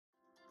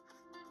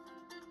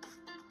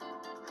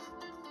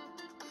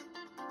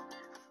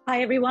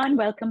Hi, everyone.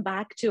 Welcome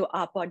back to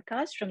our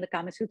podcast from the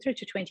Kama Sutra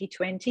to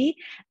 2020.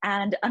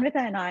 And Anvita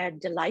and I are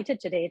delighted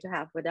today to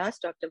have with us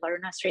Dr.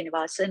 Varuna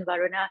Srinivasan.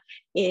 Varuna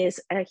is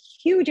a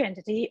huge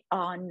entity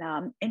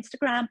on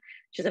Instagram.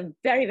 She's a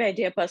very, very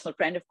dear personal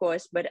friend, of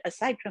course. But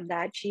aside from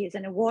that, she is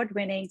an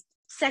award-winning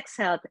sex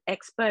health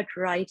expert,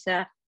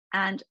 writer,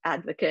 and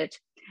advocate,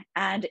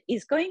 and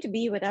is going to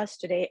be with us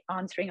today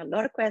answering a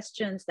lot of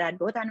questions that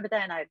both Anvita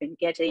and I have been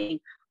getting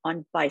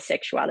on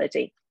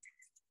bisexuality.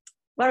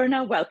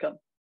 Varuna, welcome.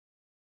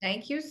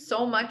 Thank you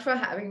so much for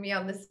having me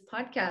on this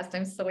podcast.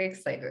 I'm so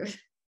excited.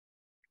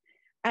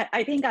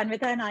 I think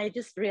Anvita and I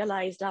just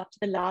realized after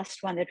the last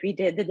one that we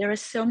did that there are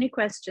so many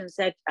questions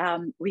that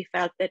we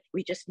felt that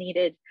we just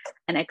needed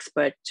an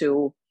expert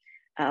to,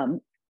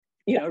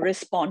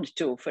 respond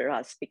to for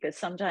us, because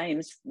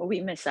sometimes we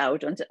miss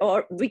out on,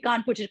 or we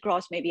can't put it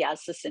across maybe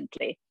as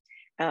succinctly,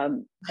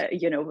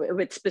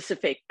 with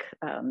specific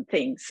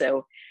things.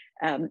 So.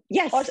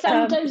 Yes. Or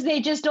sometimes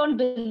they just don't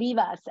believe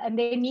us and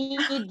they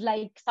need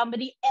like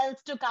somebody else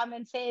to come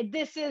and say,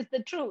 this is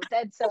the truth.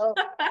 And so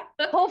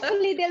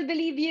hopefully they'll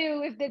believe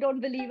you if they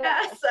don't believe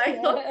us. I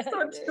hope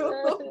so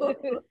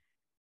too.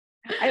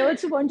 I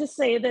also want to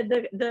say that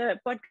the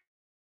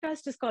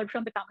podcast is called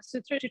From the Kama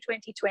Sutra to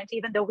 2020,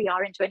 even though we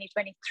are in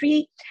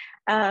 2023,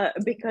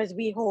 because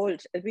we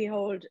hold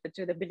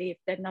to the belief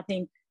that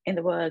nothing in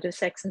the world of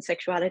sex and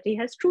sexuality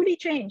has truly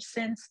changed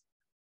since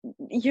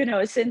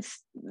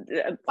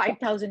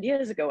 5,000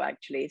 years ago,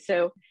 actually.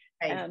 So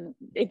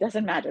it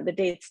doesn't matter. The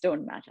dates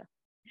don't matter.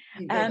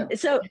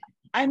 So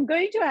I'm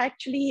going to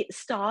actually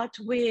start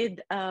with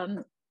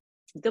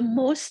the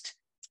most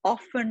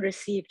often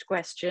received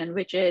question,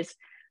 which is,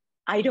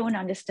 I don't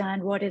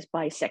understand, what is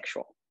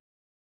bisexual?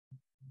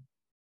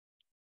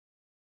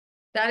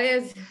 That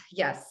is,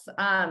 yes.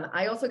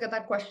 I also get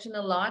that question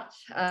a lot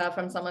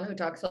from someone who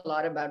talks a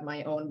lot about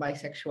my own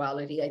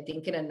bisexuality. I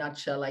think in a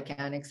nutshell, I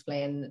can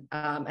explain,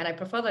 and I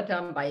prefer the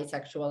term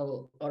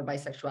bisexual or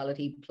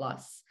bisexuality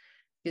plus,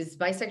 because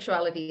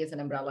bisexuality is an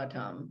umbrella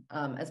term,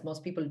 as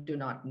most people do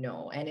not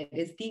know. And it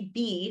is the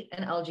B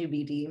in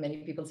LGBT.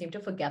 Many people seem to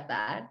forget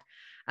that.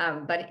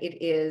 But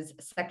it is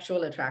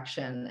sexual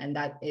attraction. And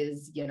that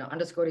is,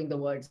 underscoring the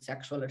word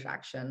sexual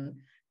attraction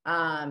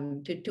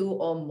to two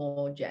or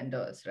more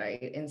genders,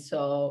 right? And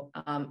so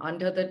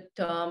under the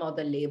term or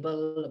the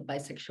label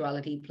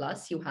bisexuality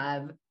plus, you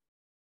have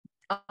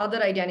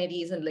other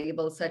identities and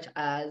labels such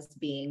as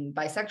being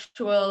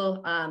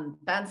bisexual,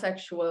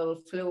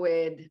 pansexual,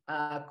 fluid,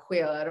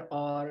 queer,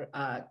 or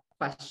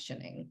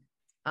questioning.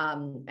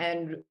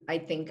 And I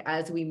think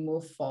as we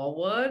move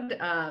forward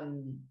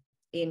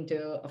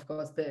into, of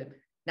course,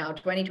 now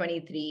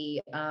 2023,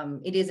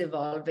 it is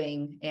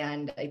evolving,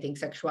 and I think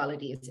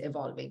sexuality is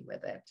evolving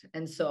with it.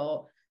 And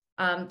so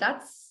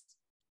that's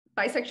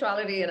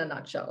bisexuality in a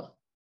nutshell.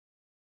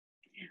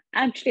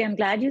 Actually, I'm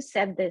glad you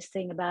said this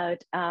thing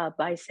about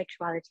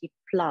bisexuality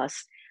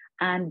plus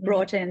and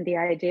brought in the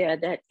idea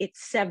that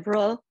it's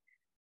several,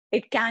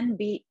 it can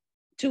be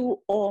two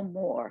or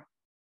more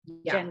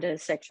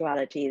genders,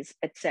 sexualities,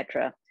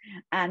 etc.,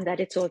 and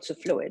that it's also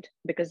fluid,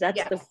 because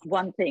that's the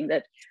one thing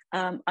that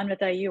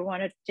Anvita, you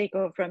want to take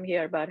over from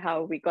here about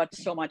how we got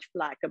so much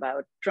flack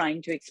about trying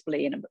to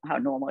explain how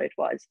normal it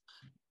was.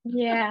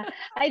 Yeah,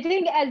 I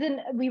think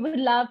we would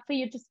love for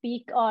you to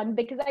speak on,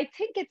 because I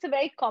think it's a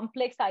very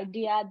complex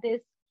idea,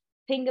 this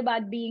thing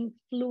about being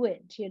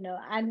fluid,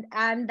 and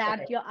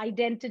that your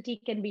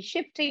identity can be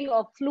shifting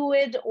or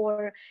fluid,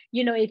 or,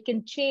 it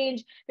can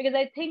change, because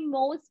I think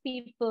most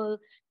people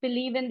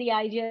believe in the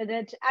idea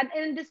that,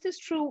 and this is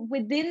true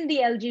within the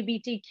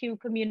LGBTQ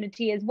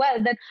community as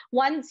well, that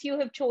once you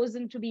have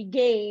chosen to be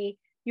gay,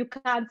 you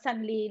can't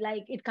suddenly,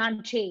 it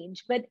can't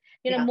change. But,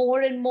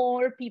 more and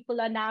more people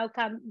are now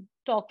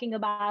talking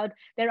about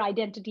their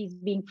identities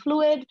being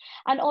fluid.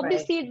 And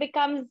obviously it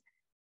becomes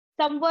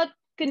somewhat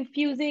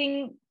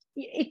confusing.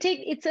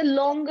 It's a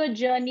longer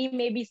journey,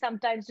 maybe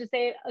sometimes, to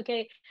say,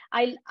 okay,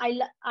 I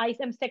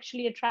am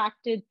sexually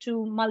attracted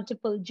to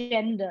multiple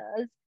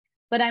genders,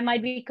 but I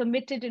might be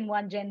committed in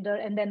one gender,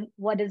 and then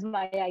what is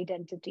my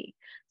identity?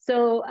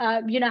 So,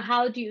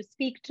 how do you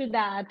speak to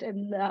that,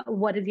 and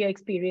what has your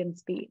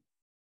experience been?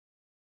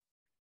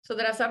 So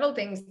there are several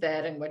things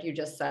there in what you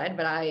just said,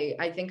 but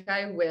I think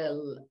I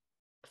will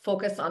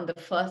focus on the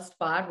first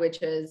part,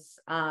 which is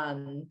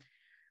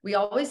we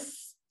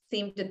always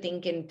seem to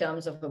think in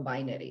terms of a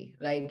binary,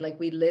 right? Like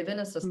we live in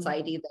a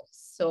society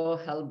that's so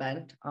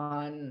hell-bent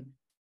on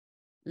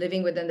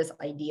living within this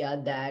idea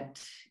that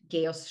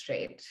gay or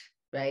straight,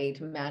 right?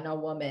 Man or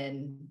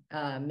woman,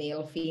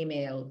 male,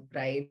 female,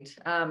 right?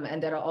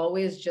 And there are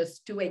always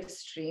just two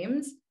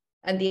extremes.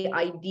 And the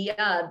idea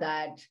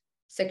that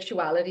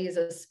sexuality is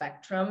a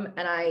spectrum,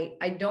 and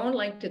I don't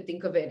like to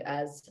think of it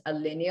as a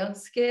linear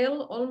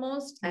scale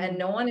almost, and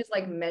no one is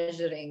like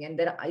measuring, and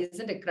there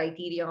isn't a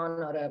criterion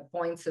or a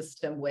point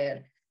system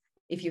where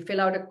if you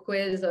fill out a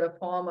quiz or a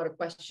form or a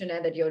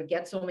questionnaire that you'll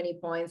get so many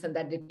points and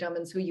that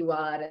determines who you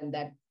are, and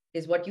that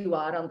is what you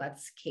are on that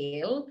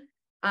scale.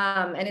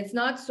 And it's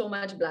not so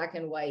much black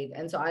and white.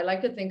 And so I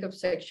like to think of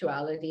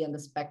sexuality and the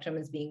spectrum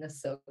as being a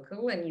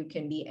circle, and you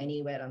can be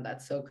anywhere on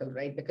that circle,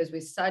 right? Because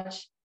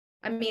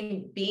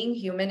being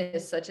human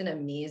is such an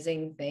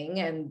amazing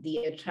thing, and the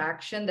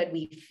attraction that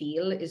we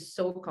feel is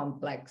so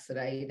complex,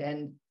 right?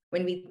 And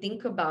when we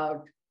think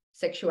about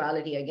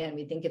sexuality, again,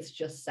 we think it's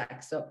just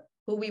sex. So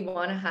who we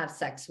want to have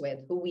sex with,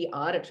 who we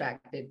are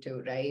attracted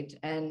to, right?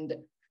 And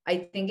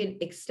I think it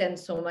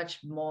extends so much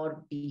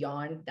more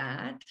beyond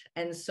that.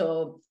 And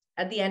so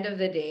at the end of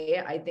the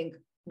day, I think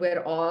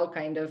we're all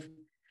kind of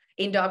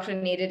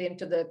indoctrinated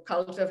into the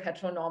cult of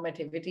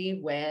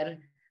heteronormativity, where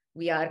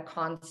we are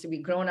constantly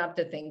grown up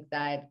to think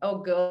that, oh,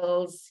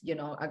 girls,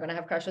 are going to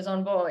have crushes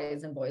on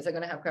boys, and boys are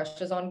going to have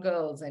crushes on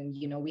girls. And,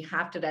 we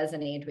have to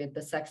resonate with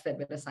the sex that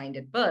we're assigned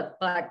at birth.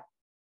 But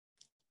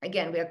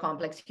again, we are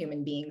complex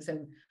human beings,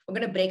 and we're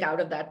going to break out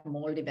of that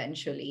mold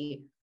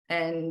eventually.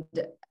 And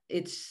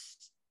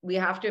we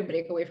have to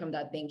break away from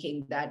that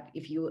thinking that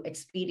if you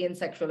experience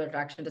sexual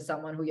attraction to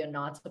someone who you're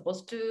not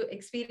supposed to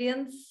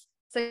experience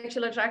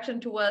sexual attraction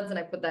towards, and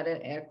I put that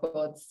in air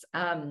quotes,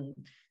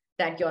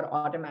 that you're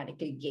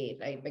automatically gay,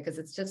 right? Because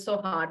it's just so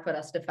hard for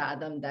us to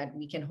fathom that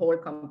we can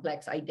hold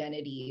complex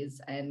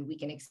identities and we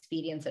can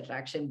experience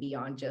attraction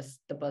beyond just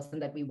the person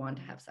that we want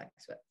to have sex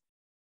with.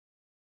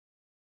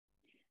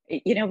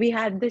 We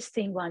had this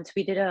thing once,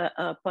 we did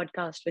a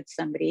podcast with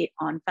somebody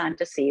on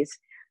fantasies.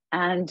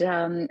 And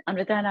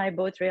Anvita and I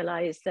both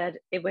realized that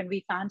when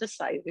we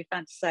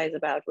fantasize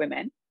about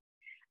women.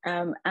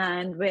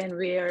 And when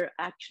we're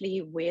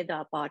actually with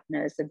our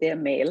partners, that they're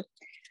male.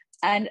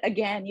 And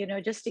again,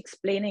 just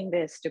explaining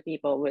this to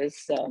people was,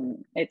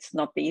 it's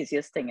not the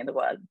easiest thing in the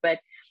world. But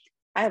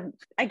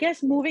I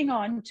guess moving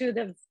on to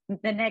the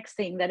next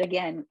thing that,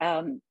 again,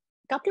 a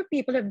couple of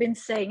people have been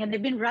saying, and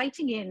they've been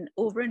writing in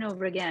over and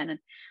over again,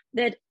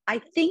 that I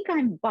think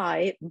I'm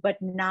bi, but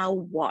now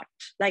what?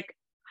 Like,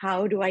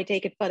 how do I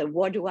take it further?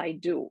 What do I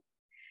do?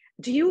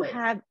 Do you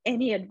have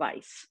any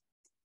advice?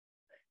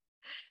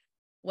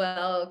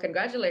 Well,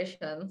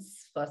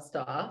 congratulations, first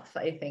off.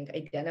 I think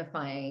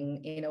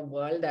identifying in a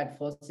world that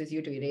forces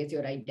you to erase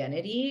your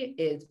identity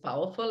is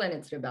powerful and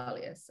it's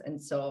rebellious.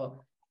 And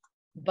so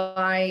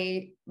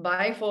by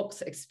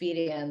folks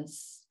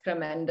experience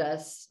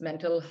tremendous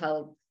mental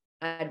health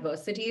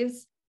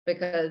adversities,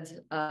 because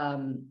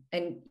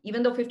and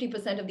even though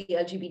 50% of the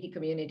LGBT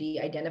community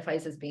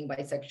identifies as being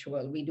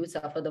bisexual, we do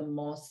suffer the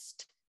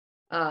most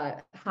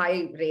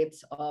high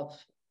rates of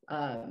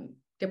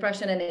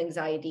depression and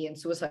anxiety and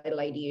suicidal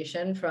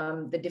ideation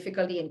from the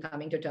difficulty in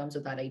coming to terms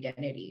with that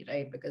identity,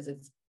 right? Because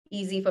it's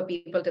easy for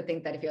people to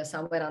think that if you're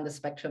somewhere on the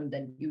spectrum,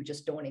 then you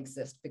just don't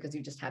exist because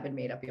you just haven't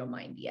made up your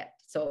mind yet.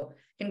 So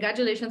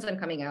congratulations on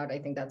coming out. I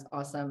think that's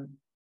awesome.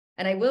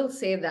 And I will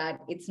say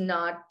that it's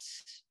not,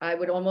 I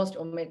would almost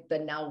omit the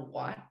now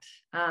what,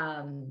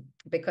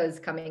 because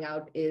coming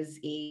out is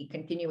a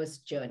continuous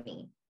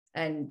journey.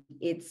 And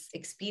it's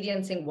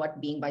experiencing what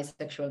being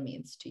bisexual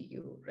means to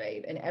you,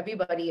 right? And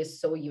everybody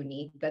is so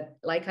unique that,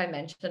 like I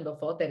mentioned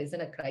before, there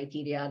isn't a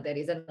criteria, there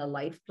isn't a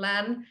life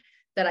plan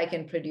that I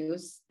can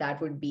produce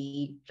that would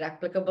be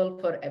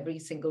replicable for every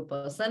single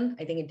person.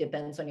 I think it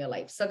depends on your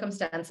life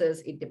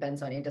circumstances, it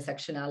depends on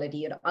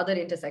intersectionality and other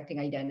intersecting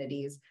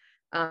identities,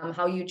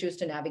 how you choose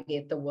to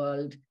navigate the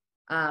world,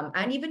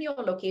 and even your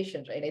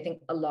location, right? I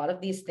think a lot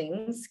of these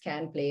things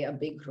can play a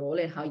big role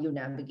in how you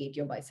navigate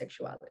your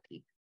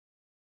bisexuality.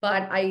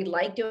 But I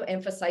like to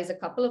emphasize a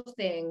couple of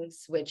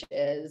things, which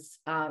is,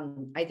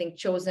 I think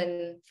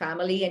chosen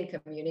family and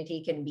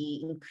community can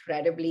be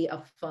incredibly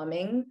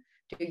affirming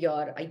to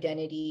your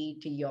identity,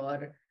 to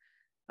your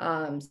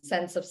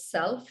sense of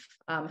self,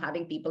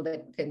 having people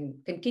that can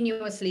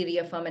continuously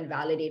reaffirm and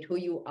validate who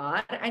you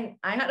are. And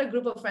I had a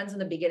group of friends in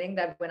the beginning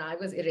that when I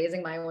was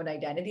erasing my own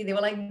identity, they were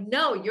like,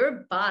 no,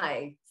 you're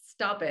bi,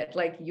 stop it.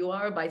 Like, you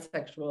are a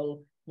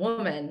bisexual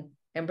woman,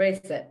 embrace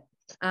it.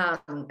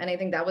 And I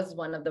think that was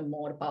one of the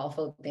more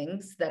powerful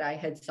things that I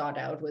had sought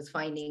out, was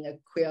finding a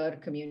queer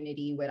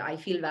community where I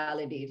feel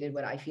validated,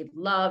 where I feel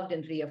loved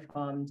and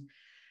reaffirmed,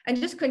 and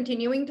just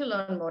continuing to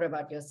learn more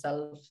about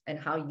yourself and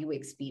how you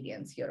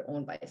experience your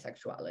own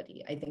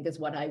bisexuality, I think is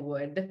what I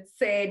would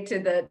say to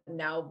the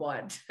now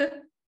what.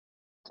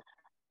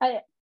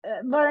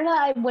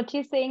 Varuna, what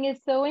you're saying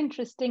is so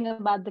interesting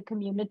about the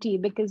community,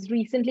 because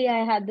recently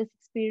I had this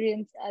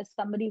experience as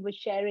somebody was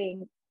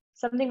sharing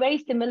something very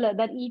similar,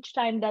 that each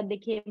time that they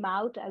came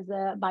out as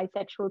a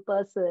bisexual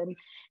person,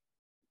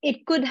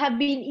 it could have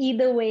been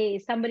either way.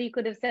 Somebody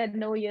could have said,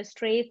 no, you're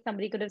straight.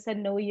 Somebody could have said,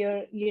 no,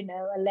 you're,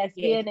 a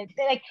lesbian.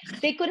 Yeah. Like,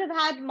 they could have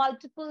had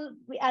multiple,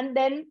 and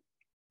then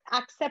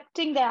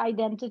accepting their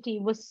identity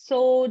was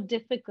so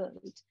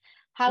difficult.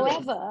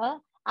 However,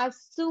 as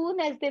soon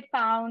as they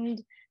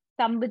found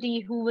somebody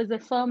who was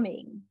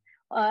affirming,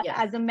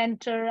 as a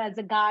mentor, as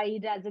a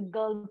guide, as a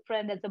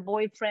girlfriend, as a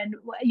boyfriend,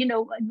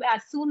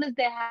 as soon as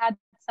they had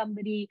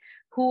somebody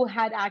who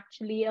had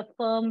actually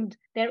affirmed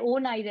their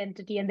own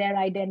identity and their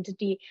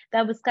identity,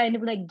 that was kind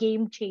of like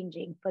game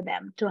changing for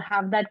them to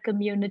have that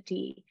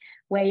community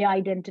where your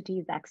identity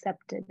is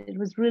accepted. It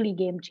was really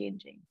game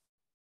changing.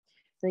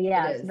 So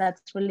yeah, so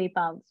that's really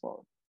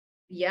powerful.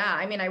 Yeah,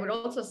 I mean, I would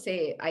also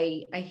say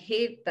I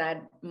hate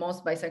that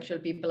most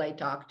bisexual people I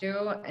talk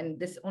to, and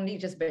this only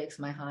just breaks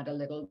my heart a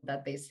little,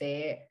 that they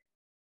say,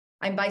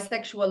 I'm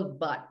bisexual,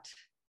 but,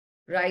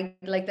 right?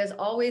 Like there's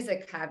always a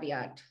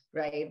caveat,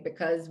 right?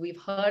 Because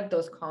we've heard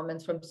those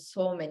comments from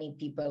so many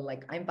people,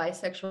 like, I'm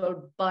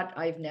bisexual, but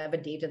I've never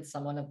dated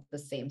someone of the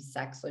same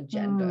sex or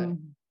gender.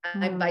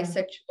 I'm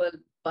bisexual,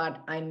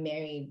 but I'm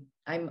married.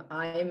 I'm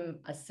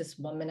a cis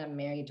woman. I'm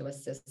married to a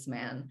cis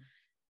man.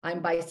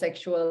 I'm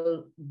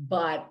bisexual,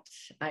 but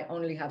I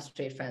only have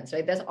straight friends,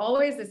 right? There's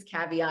always this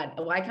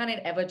caveat. Why can't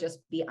it ever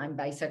just be I'm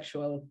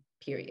bisexual,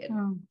 period?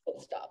 Full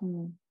stop.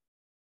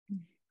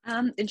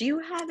 Do you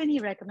have any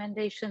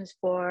recommendations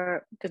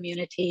for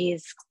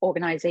communities,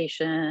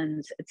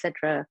 organizations,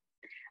 etc.,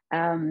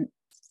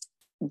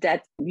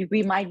 that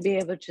we might be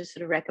able to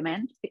sort of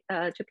recommend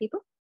to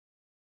people?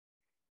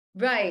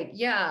 Right.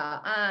 Yeah.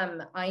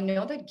 I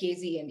know that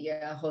Gazy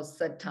India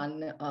hosts a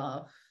ton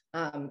of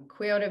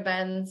queer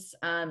events.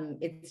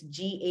 It's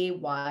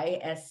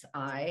GAYSI.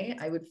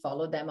 I would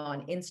follow them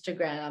on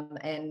Instagram.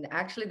 And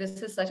actually,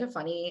 this is such a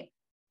funny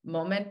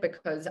moment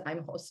because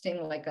I'm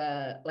hosting like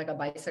a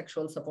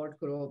bisexual support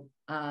group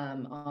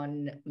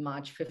on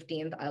March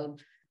 15th. I'll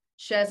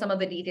share some of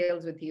the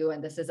details with you.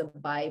 And this is a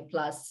bi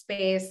plus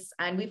space.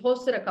 And we've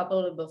hosted a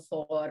couple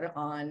before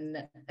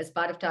as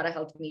part of Tara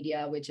Health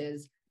Media, which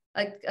is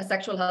a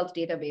sexual health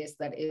database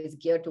that is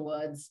geared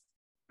towards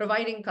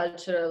providing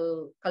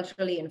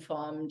culturally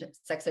informed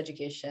sex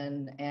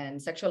education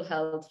and sexual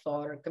health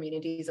for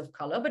communities of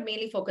color, but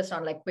mainly focused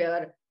on like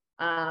queer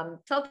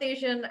South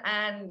Asian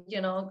and,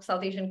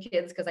 South Asian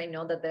kids, because I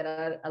know that there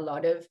are a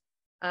lot of,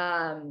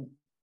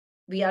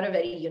 we are a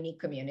very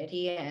unique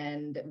community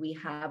and we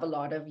have a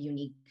lot of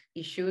unique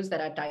issues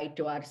that are tied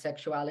to our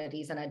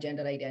sexualities and our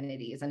gender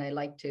identities. And I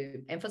like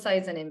to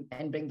emphasize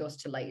and bring those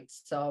to light.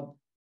 So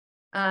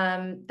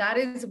that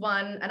is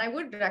one. And I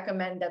would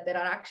recommend that there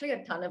are actually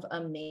a ton of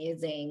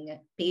amazing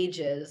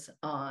pages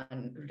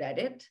on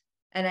Reddit.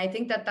 And I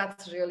think that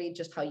that's really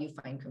just how you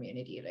find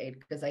community, right?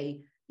 Because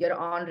you're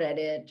on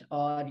Reddit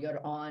or you're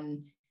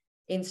on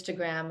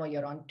Instagram or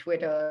you're on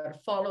Twitter,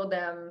 follow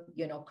them,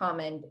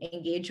 comment,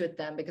 engage with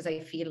them, because I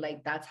feel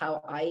like that's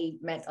how I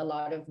met a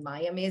lot of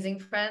my amazing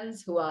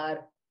friends who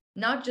are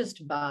not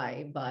just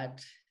bi, but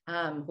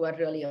who are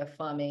really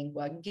affirming, who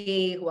are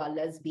gay, who are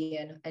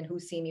lesbian, and who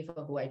see me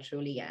for who I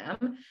truly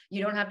am.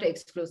 You don't have to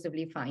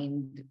exclusively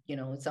find,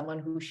 someone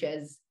who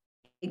shares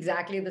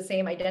exactly the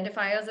same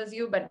identifiers as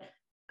you, but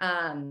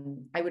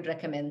I would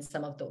recommend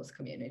some of those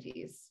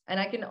communities. And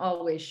I can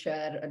always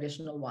share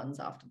additional ones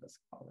after this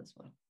call as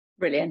well.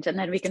 Brilliant. And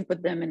then we can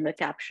put them in the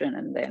caption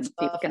and then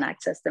people can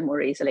access them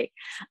more easily.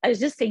 I was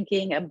just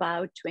thinking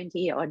about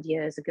 20 odd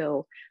years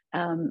ago,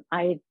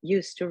 I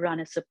used to run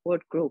a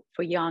support group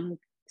for young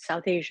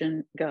South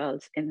Asian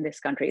girls in this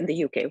country, in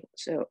the UK.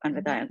 So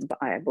Anvita and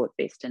I are both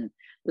based in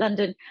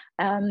London,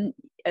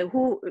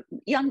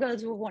 young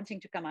girls who were wanting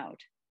to come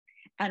out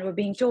and were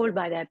being told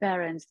by their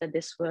parents that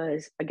this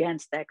was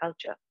against their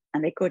culture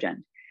and they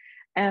couldn't.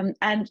 And,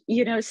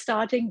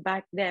 starting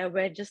back there,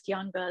 were just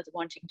young girls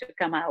wanting to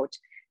come out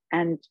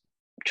and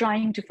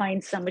trying to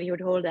find somebody who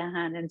would hold their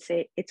hand and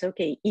say, it's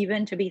okay,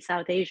 even to be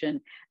South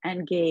Asian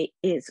and gay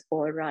is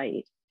all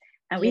right.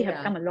 And we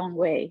have come a long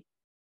way.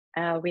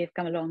 We have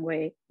come a long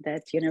way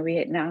that,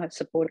 we now have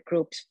support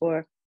groups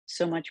for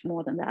so much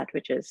more than that,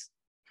 which is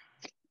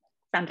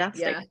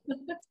fantastic.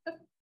 Yeah.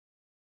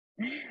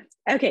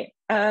 Okay,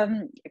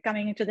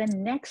 coming into the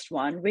next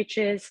one, which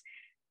is,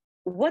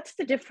 what's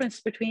the difference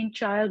between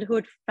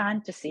childhood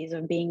fantasies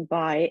of being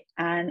bi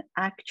and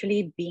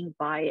actually being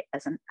bi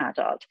as an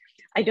adult?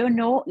 I don't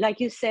know, like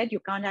you said, you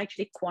can't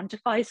actually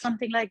quantify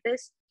something like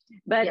this,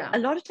 but a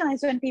lot of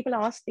times when people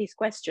ask these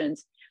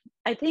questions,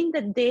 I think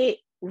that they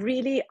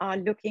really are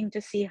looking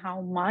to see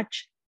how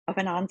much of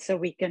an answer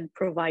we can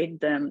provide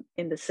them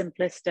in the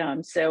simplest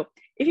terms. So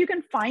if you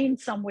can find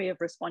some way of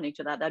responding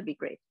to that, that'd be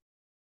great.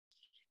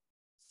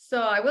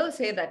 So I will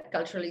say that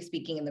culturally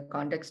speaking, in the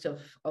context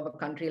of a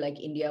country like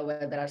India,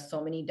 where there are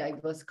so many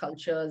diverse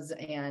cultures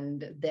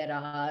and there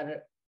are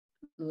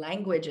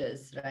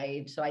languages,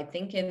 right? So I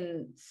think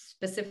in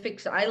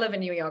specifics, I live in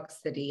New York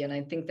City, and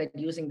I think that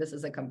using this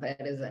as a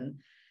comparison,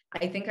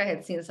 I think I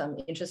had seen some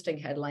interesting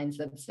headlines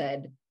that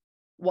said,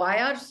 why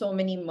are so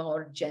many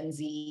more Gen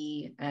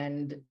Z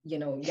and,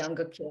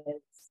 younger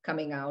kids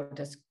coming out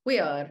as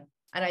queer?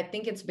 And I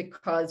think it's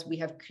because we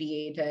have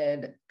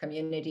created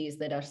communities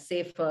that are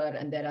safer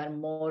and there are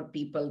more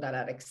people that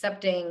are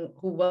accepting,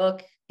 who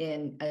work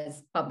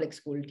as public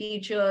school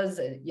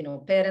teachers,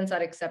 parents are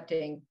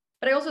accepting.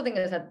 But I also think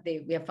is that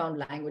we have found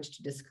language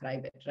to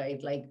describe it,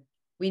 right? Like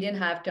we didn't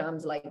have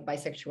terms like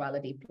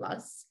bisexuality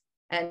plus.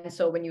 And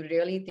so when you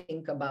really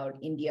think about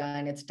India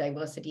and its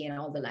diversity and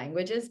all the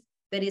languages,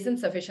 there isn't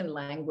sufficient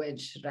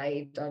language,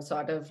 right? Or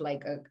sort of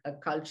like a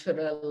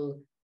cultural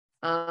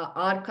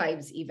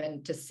archives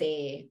even to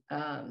say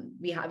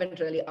we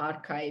haven't really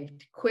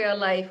archived queer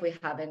life. We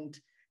haven't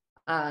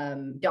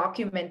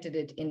documented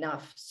it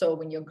enough. So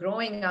when you're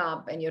growing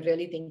up and you're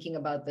really thinking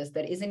about this,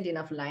 there isn't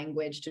enough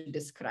language to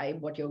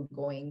describe what you're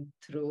going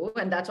through.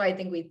 And that's why I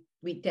think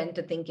we tend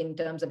to think in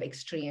terms of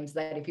extremes,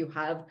 that if you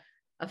have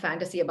a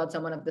fantasy about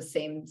someone of the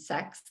same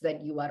sex,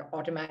 that you are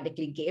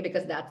automatically gay,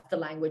 because that's the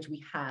language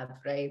we have,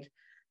 right?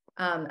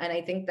 And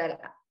I think that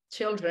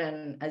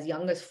children as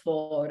young as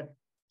 4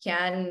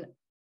 can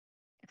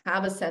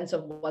have a sense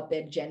of what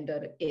their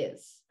gender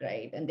is,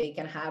 right? And they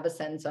can have a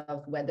sense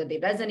of whether they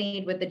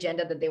resonate with the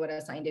gender that they were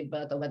assigned at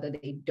birth or whether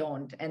they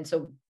don't. And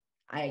so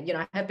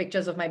I have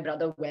pictures of my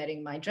brother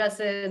wearing my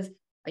dresses.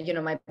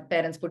 My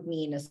parents put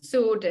me in a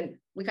suit, and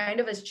we kind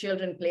of as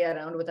children play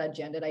around with our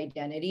gender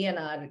identity and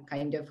our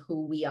kind of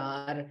who we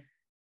are,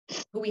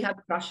 who we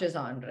have crushes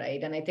on,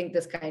 right? And I think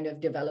this kind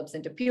of develops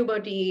into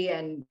puberty,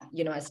 and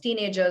as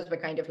teenagers we're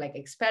kind of like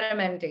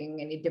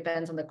experimenting, and it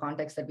depends on the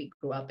context that we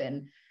grew up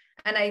in.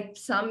 And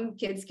some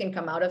kids can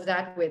come out of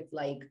that with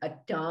like a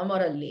term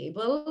or a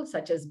label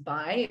such as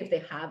bi, if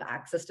they have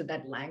access to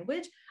that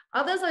language.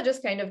 Others are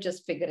just kind of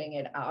just figuring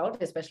it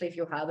out, especially if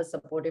you have a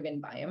supportive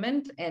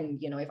environment. And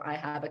if I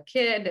have a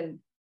kid,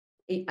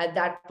 and at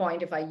that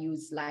point, if I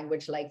use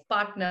language like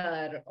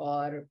partner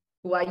or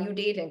who are you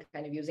dating,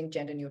 kind of using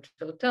gender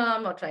neutral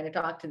term, or trying to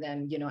talk to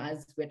them,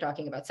 as we're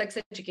talking about sex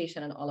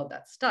education and all of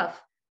that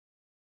stuff,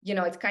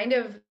 it's kind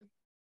of,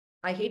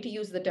 I hate to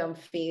use the term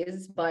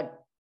phase, but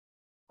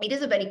it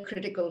is a very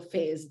critical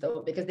phase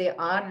though, because they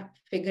are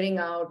figuring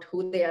out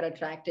who they are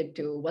attracted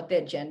to, what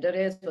their gender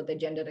is, what their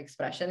gender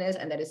expression is.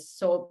 And that is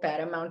so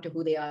paramount to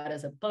who they are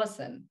as a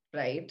person,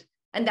 right?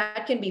 And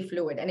that can be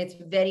fluid, and it's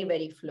very,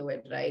 very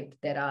fluid, right?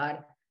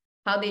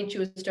 How they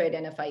choose to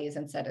identify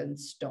isn't set in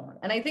stone.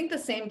 And I think the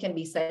same can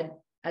be said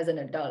as an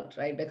adult,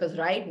 right? Because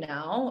right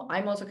now,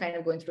 I'm also kind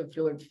of going through a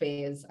fluid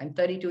phase. I'm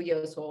 32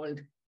 years old.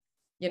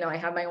 I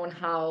have my own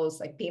house,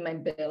 I pay my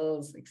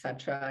bills,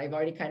 etc. I've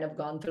already kind of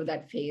gone through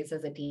that phase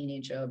as a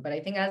teenager. But I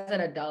think as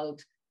an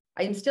adult,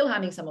 I'm still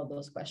having some of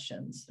those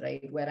questions,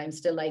 right? Where I'm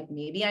still like,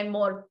 maybe I'm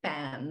more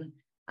pan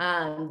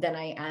than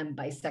I am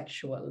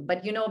bisexual.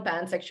 But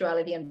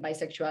pansexuality and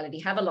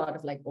bisexuality have a lot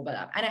of like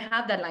overlap. And I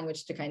have that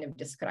language to kind of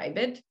describe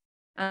it.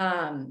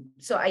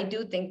 So I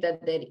do think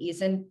that there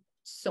isn't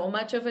so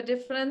much of a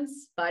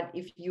difference. But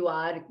if you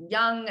are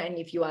young and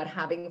if you are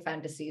having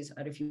fantasies,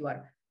 or if you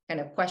are kind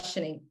of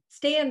questioning,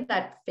 stay in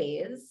that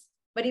phase.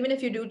 But even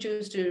if you do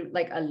choose to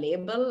like a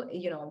label,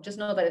 just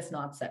know that it's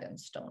not set in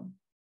stone.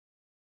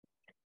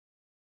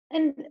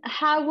 And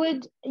how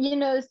would,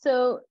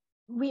 so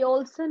we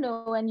also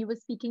know, and you were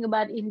speaking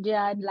about India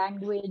and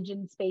language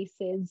and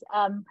spaces,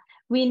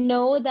 we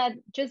know that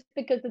just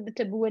because of the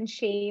taboo and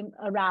shame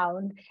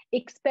around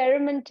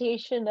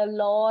experimentation, a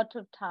lot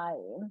of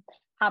time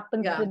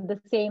happens with the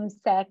same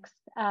sex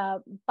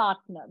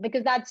partner,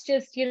 because that's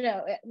just,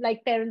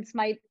 like parents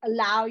might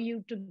allow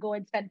you to go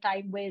and spend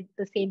time with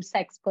the same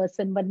sex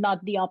person, but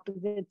not the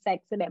opposite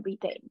sex and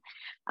everything.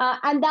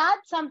 And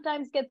that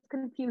sometimes gets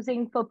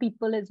confusing for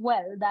people as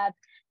well, that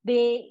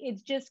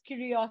it's just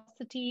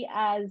curiosity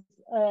as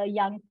a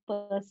young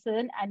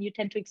person, and you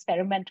tend to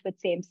experiment with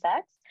same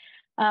sex.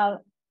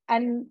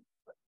 And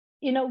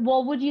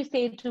what would you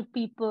say to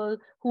people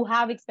who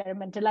have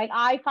experimented? Like,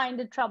 I find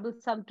it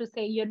troublesome to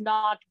say you're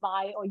not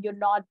bi, or you're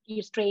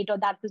straight, or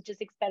that was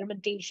just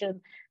experimentation,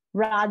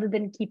 rather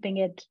than keeping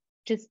it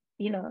just,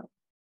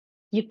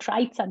 you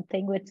tried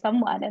something with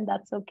someone and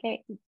that's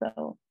okay.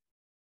 So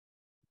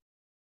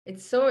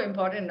it's so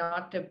important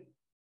not to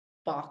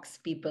box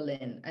people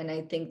in. And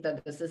I think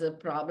that this is a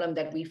problem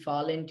that we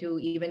fall into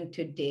even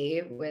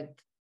today with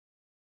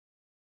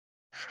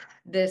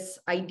this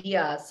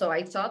idea. So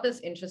I saw this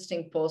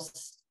interesting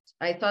post.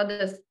 I thought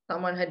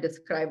someone had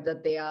described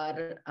that they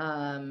are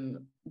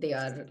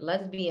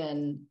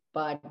lesbian,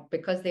 but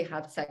because they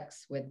have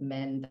sex with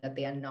men, that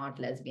they are not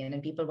lesbian.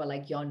 And people were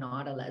like, you're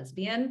not a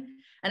lesbian.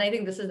 And I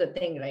think this is the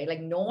thing, right?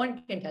 Like, no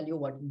one can tell you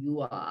what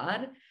you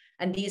are.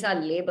 And these are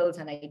labels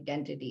and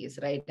identities,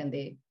 right? And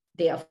they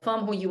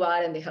affirm who you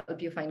are, and they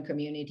help you find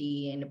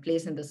community and a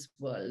place in this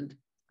world.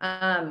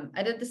 And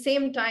at the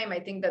same time, I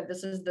think that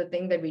this is the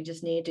thing that we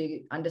just need to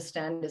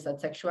understand, is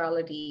that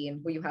sexuality and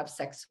who you have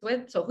sex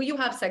with. So who you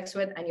have sex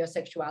with and your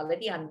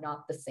sexuality are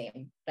not the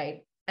same,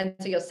 right? And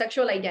so your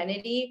sexual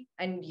identity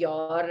and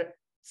your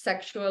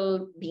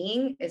sexual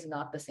being is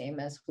not the same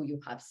as who you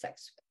have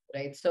sex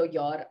with, right? So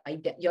your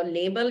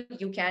label,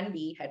 you can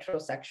be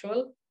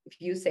heterosexual.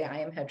 If you say I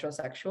am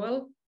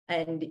heterosexual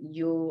and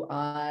you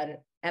are,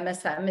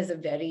 MSM is a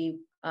very,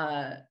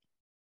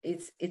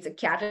 it's a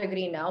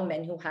category now,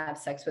 men who have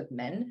sex with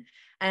men.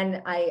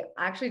 And I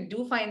actually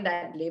do find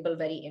that label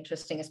very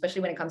interesting,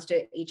 especially when it comes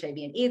to HIV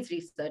and AIDS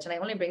research. And I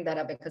only bring that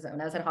up because when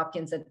I was at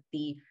Hopkins at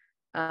the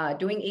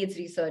doing AIDS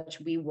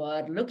research, we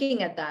were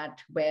looking at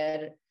that,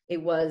 where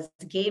it was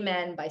gay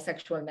men,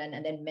 bisexual men,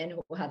 and then men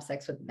who have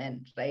sex with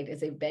men, right?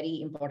 Is a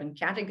very important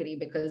category,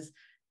 because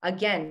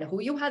again,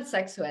 who you had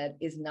sex with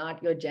is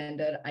not your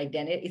gender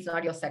identity. It's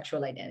not your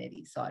sexual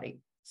identity, sorry.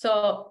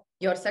 So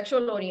your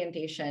sexual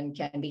orientation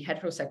can be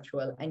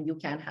heterosexual and you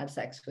can have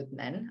sex with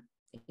men.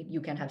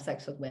 You can have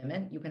sex with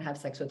women, you can have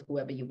sex with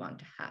whoever you want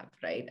to have,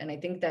 right? And I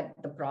think that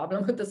the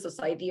problem with the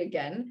society,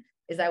 again,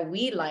 is that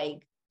we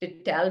like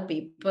to tell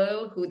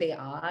people who they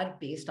are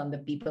based on the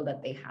people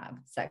that they have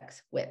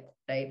sex with,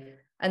 right?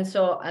 And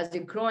so as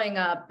you're growing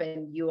up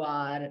and you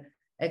are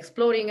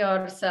exploring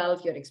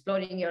yourself, you're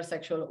exploring your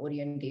sexual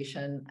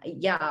orientation,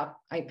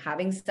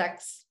 having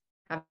sex,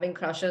 having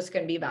crushes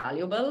can be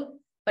valuable,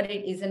 but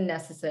it isn't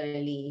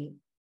necessarily,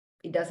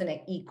 it doesn't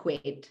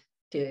equate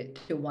to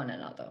one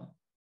another.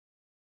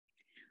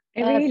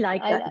 I really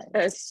like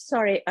that.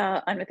 Sorry,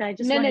 Anvita, I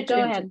just wanted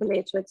to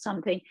interpolate with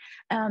something.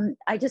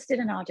 I just did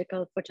an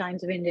article for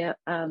Times of India.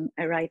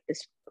 I write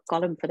this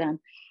column for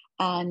them.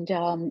 And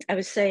I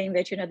was saying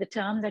that, the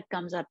term that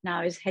comes up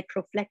now is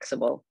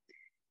heteroflexible,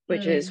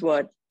 which is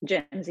what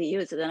Gen Z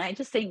uses. And I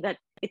just think that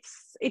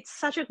it's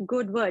such a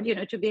good word,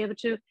 to be able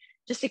to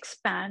just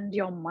expand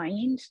your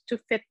mind to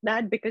fit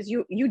that, because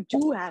you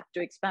do have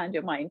to expand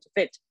your mind to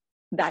fit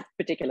that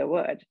particular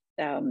word.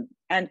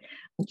 And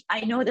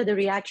I know that the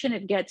reaction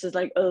it gets is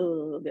like,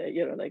 oh,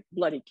 like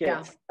bloody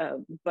kids. Yeah.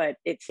 But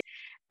it's,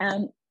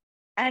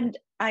 and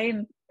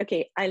I'm,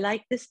 okay, I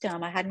like this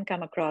term. I hadn't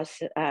come across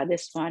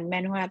this one,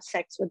 men who have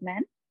sex with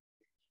men.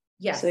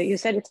 Yes. So you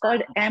said it's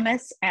called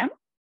MSM?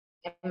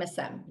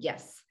 MSM,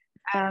 yes.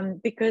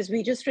 Because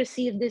we just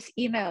received this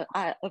email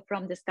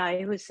from this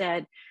guy who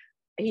said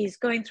he's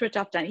going through a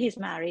tough time. He's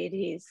married,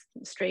 he's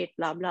straight,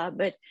 blah, blah.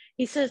 But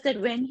he says that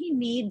when he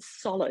needs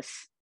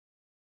solace,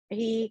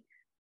 he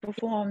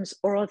performs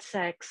oral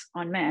sex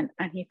on men,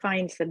 and he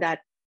finds that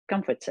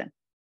comforts him.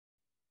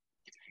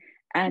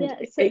 And,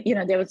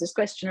 there was this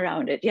question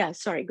around it. Yeah,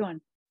 sorry, go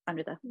on,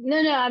 Anvita. No,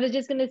 I was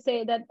just going to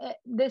say that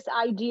this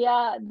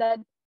idea that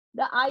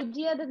the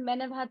idea that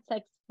men have had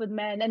sex with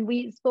men, and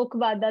we spoke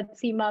about that,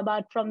 Seema,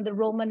 about from the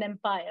Roman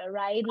Empire,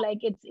 right? Like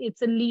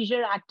it's a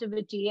leisure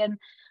activity, and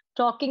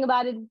talking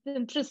about it, it's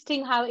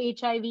interesting how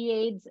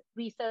HIV/AIDS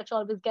research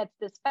always gets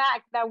this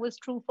fact. That was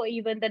true for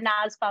even the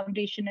NAS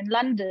Foundation in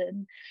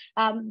London.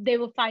 They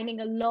were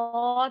finding a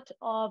lot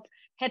of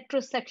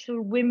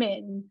heterosexual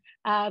women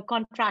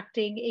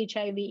contracting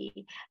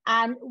HIV.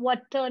 And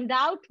what turned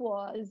out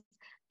was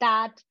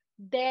that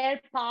their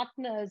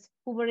partners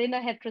who were in a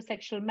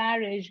heterosexual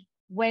marriage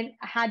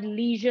had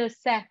leisure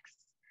sex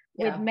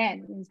with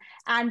men.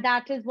 And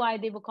that is why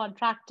they were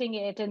contracting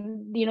it.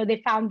 And,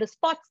 they found the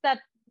spots that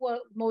were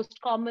most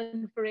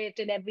common for it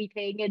and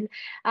everything.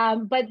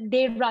 And but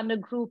they run a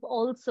group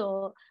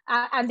also,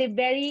 and they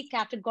very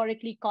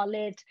categorically call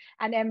it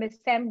an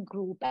MSM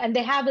group. And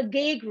they have a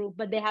gay group,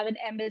 but they have an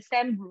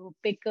MSM group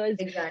because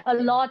a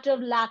lot of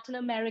Latin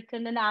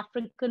American and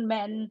African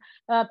men,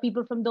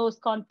 people from those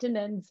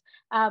continents,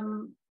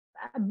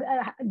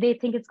 they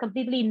think it's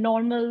completely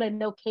normal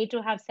and okay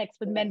to have sex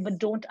with men, but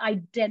don't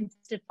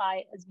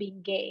identify as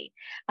being gay.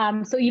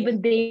 So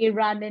even they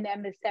run an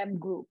MSM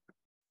group.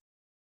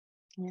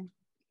 Yeah.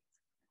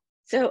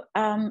 So,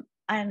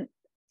 and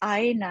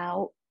I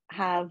now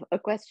have a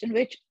question,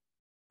 which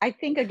I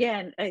think,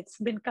 again, it's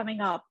been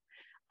coming up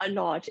a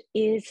lot,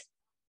 is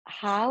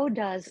how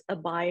does a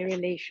bi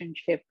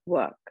relationship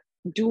work?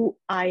 Do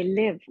I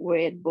live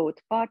with both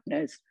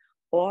partners,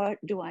 or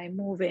do I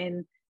move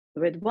in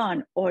with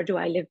one, or do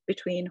I live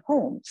between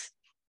homes?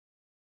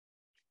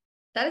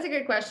 That is a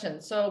great question.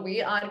 So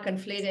we are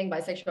conflating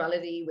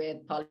bisexuality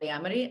with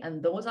polyamory,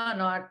 and those are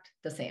not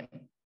the same.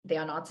 They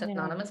are not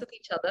synonymous with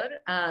each other.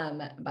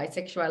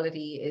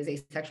 Bisexuality is a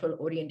sexual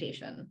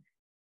orientation.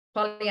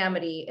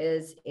 Polyamory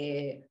is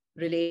a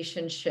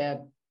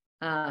relationship.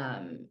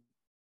 I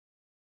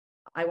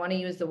want to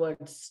use the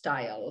word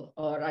style,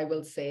 or I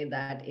will say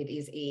that it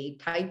is a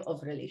type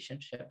of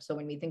relationship. So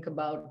when we think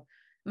about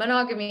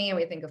monogamy and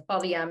we think of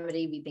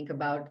polyamory, we think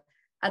about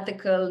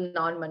ethical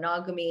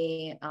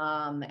non-monogamy.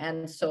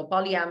 And so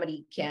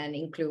polyamory can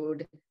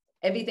include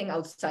everything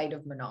outside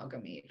of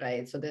monogamy,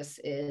 right? So this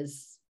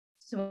is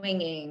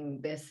swinging,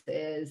 this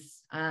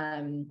is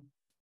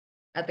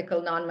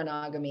ethical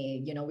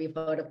non-monogamy, we've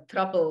heard of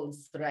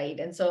thruples, right?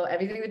 And so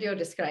everything that you're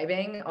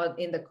describing or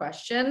in the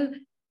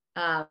question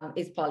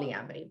is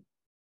polyamory.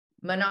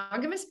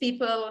 Monogamous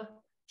people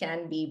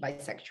can be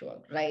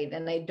bisexual, right?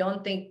 And I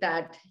don't think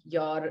that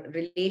your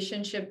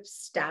relationship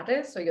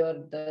status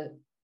or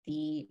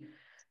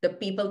the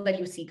people that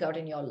you seek out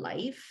in your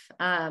life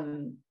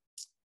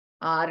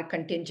are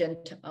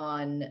contingent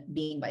on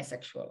being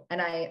bisexual. And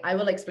I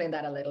will explain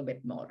that a little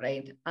bit more,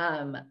 right?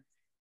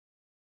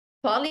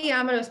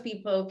 Polyamorous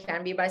people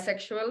can be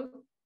bisexual,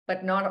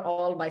 but not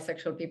all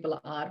bisexual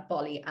people are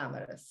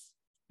polyamorous,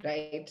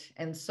 right?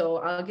 And so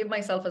I'll give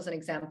myself as an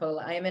example.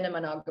 I am in a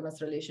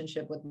monogamous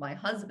relationship with my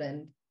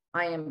husband.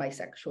 I am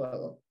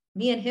bisexual.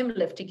 Me and him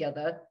live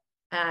together,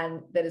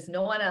 and there is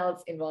no one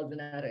else involved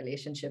in our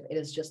relationship. It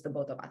is just the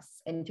both of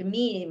us. And to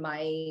me,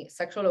 my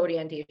sexual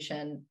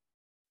orientation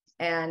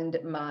and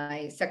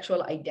my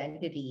sexual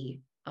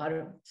identity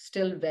are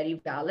still very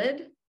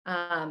valid,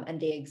 and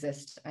they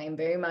exist. I am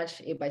very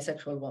much a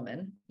bisexual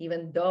woman,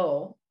 even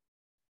though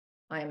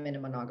I am in a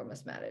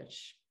monogamous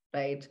marriage,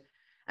 right?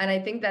 And I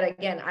think that,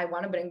 again, I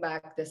want to bring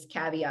back this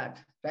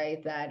caveat,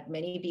 right? That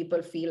many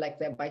people feel like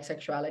their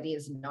bisexuality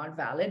is not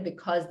valid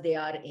because they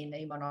are in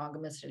a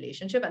monogamous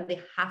relationship and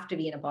they have to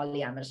be in a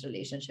polyamorous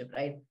relationship,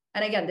 right?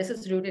 And again, this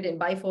is rooted in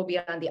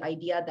biphobia and the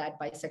idea that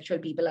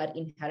bisexual people are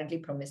inherently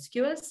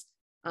promiscuous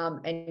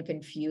and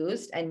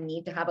confused and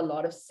need to have a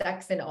lot of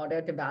sex in order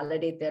to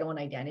validate their own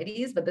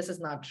identities. But this is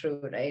not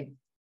true, right?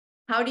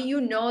 How do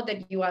you know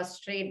that you are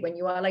straight when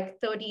you are like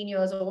 13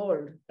 years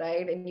old,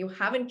 right? And you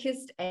haven't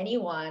kissed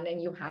anyone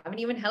and you haven't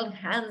even held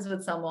hands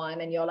with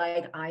someone and you're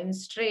like, I'm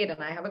straight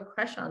and I have a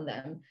crush on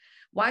them.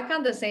 Why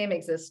can't the same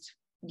exist,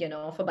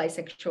 for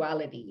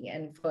bisexuality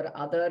and for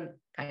other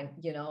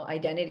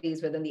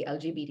identities within the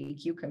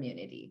LGBTQ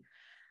community?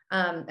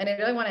 And I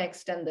really want to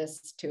extend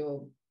this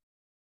to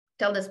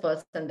tell this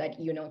person that,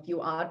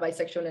 you are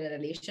bisexual in a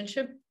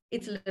relationship.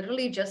 It's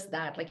literally just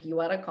that, like, you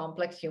are a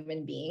complex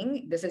human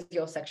being. This is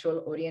your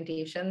sexual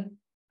orientation.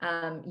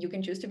 You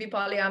can choose to be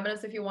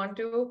polyamorous if you want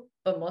to,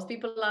 but most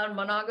people are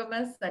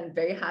monogamous and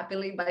very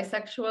happily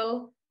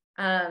bisexual.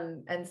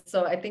 And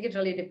so I think it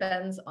really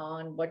depends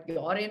on what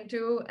you're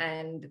into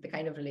and the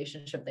kind of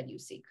relationship that you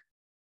seek.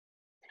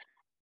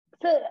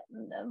 So,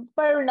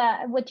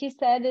 Varuna, what you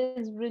said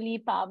is really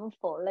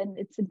powerful and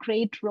it's a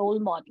great role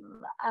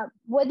model.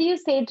 What do you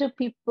say to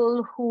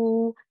people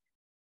who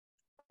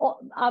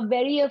are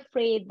very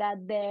afraid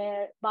that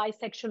their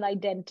bisexual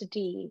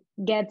identity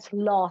gets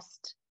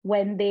lost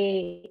when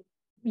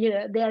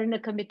they're in a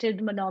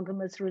committed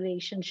monogamous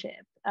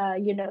relationship?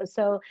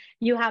 So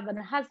you have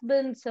a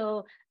husband,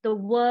 so the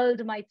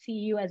world might see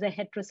you as a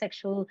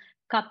heterosexual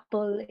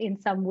couple in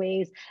some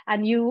ways,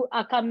 and you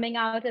are coming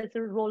out as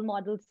a role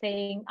model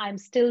saying, I'm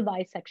still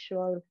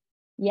bisexual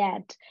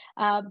yet.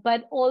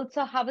 But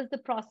also, how was the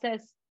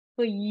process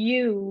for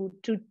you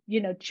to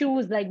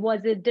choose? Like,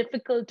 was it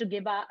difficult to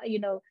give up,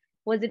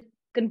 was it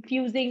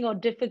confusing or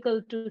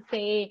difficult to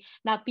say,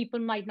 now people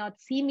might not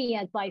see me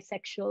as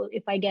bisexual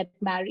if I get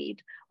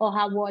married? Or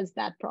how was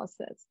that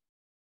process?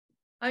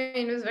 I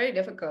mean, it was very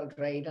difficult,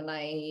 right? And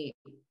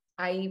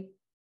I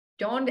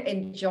don't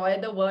enjoy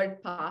the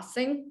word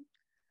passing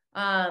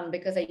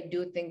because I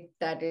do think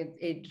that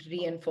it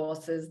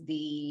reinforces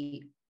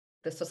the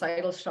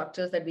societal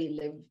structures that we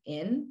live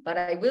in. But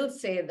I will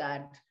say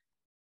that,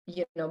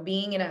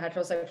 being in a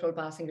heterosexual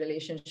passing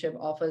relationship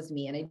offers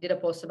me, and I did a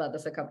post about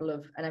this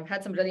and I've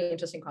had some really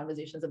interesting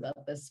conversations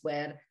about this,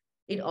 where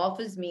it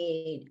offers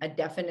me a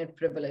definite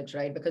privilege,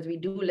 right? Because we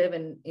do live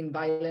in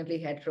violently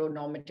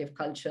heteronormative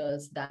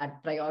cultures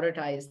that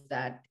prioritize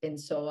that. And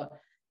so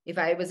if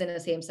I was in a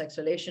same-sex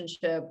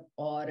relationship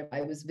or if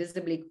I was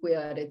visibly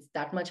queer, it's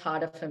that much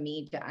harder for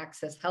me to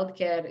access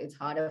healthcare. It's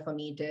harder for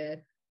me to,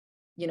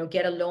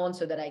 get a loan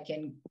so that I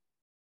can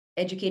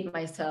educate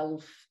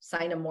myself,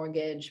 sign a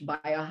mortgage, buy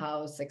a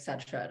house,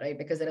 etc. Right?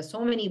 Because there are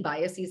so many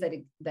biases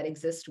that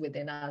exist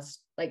within us,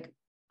 like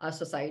our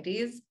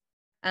societies.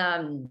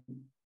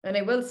 And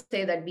I will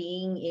say that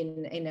being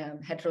in a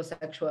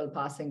heterosexual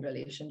passing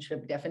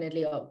relationship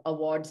definitely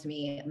awards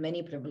me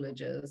many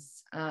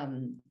privileges.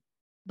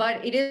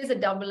 But it is a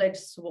double-edged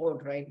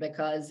sword, right?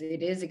 Because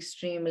it is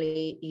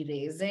extremely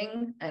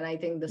erasing. And I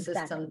think this is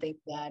something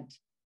that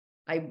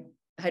I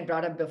had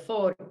brought up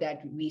before, that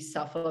we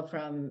suffer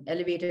from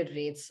elevated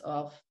rates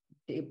of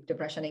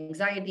depression,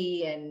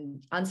 anxiety,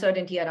 and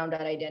uncertainty around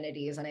our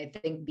identities. And I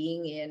think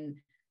being in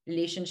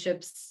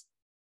relationships,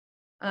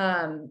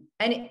 and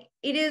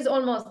it is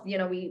almost,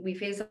 we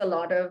face a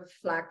lot of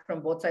flack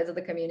from both sides of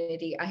the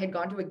community. I had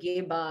gone to a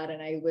gay bar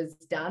and I was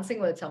dancing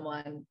with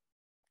someone,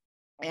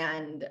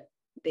 and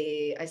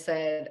I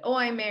said, oh,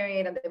 I'm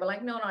married. And they were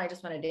like, no, I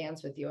just want to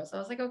dance with you. So I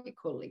was like, okay,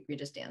 cool. Like, we're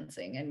just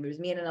dancing. And it was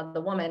me and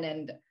another woman.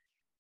 And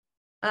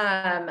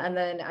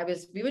then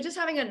we were just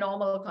having a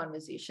normal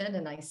conversation.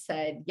 And I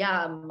said,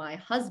 yeah, my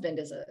husband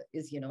is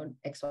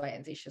X, Y,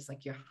 and Z. She's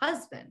like, your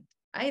husband?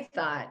 I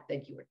thought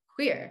that you were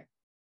queer.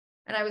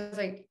 And I was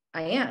like,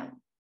 I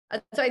am.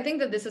 So I think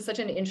that this is such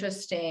an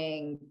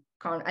interesting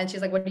and she's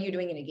like, what are you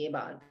doing in a gay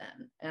bar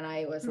then? And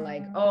I was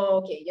like,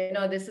 oh, okay,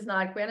 this is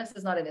not, queerness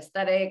is not an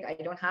aesthetic. I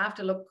don't have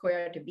to look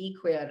queer to be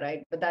queer,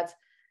 right? But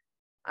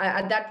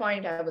at that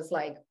point, I was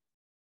like,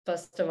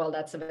 first of all,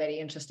 that's a very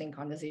interesting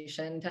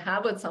conversation to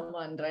have with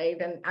someone, right?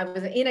 And I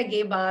was in a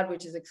gay bar,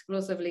 which is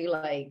exclusively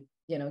like,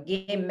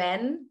 gay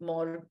men,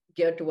 more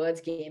geared towards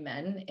gay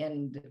men.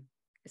 And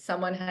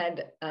someone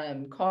had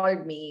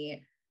called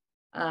me,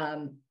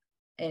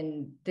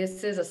 and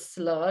this is a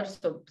slur,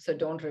 so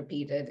don't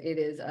repeat it. It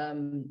is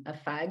a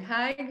fag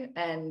hag,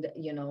 and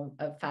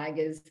a fag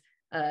is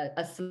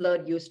a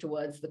slur used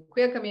towards the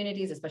queer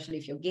communities, especially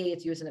if you're gay.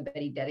 It's used in a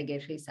very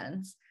derogatory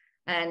sense,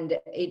 and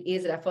it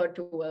is referred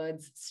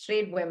towards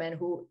straight women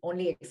who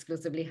only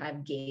exclusively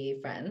have gay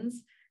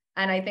friends.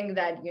 And I think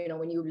that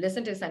when you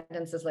listen to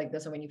sentences like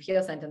this, or when you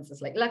hear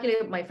sentences like, luckily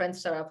my friend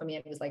stood up for me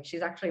and was like,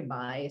 she's actually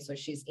bi, so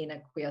she's in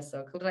a queer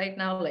circle right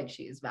now, like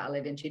she is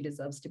valid and she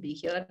deserves to be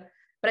here.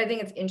 But I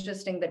think it's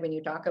interesting that when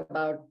you talk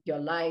about your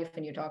life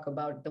and you talk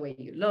about the way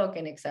you look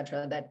and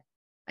etc., that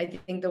I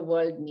think the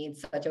world needs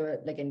such a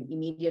like an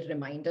immediate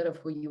reminder of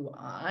who you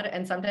are.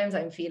 And sometimes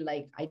I feel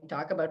like I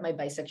talk about my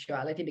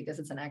bisexuality because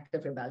it's an act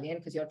of rebellion,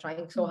 because you're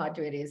trying so hard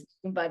to erase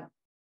it, but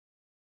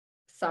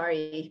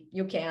sorry,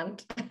 you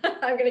can't.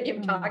 I'm going to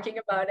keep talking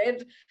about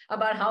it,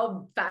 about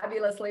how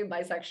fabulously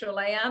bisexual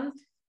I am.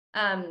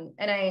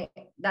 And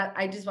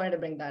I just wanted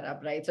to bring that up,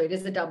 right? So it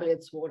is a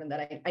double-edged sword, and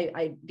that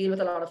I deal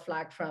with a lot of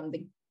flack from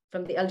the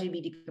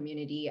LGBT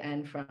community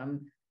and from,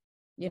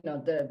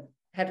 the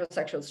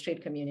heterosexual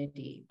straight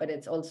community, but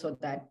it's also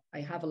that I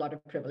have a lot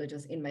of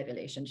privileges in my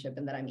relationship,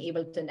 and that I'm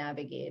able to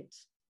navigate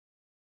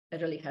a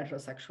really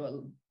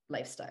heterosexual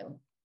lifestyle.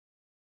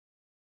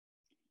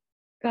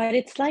 God,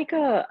 it's like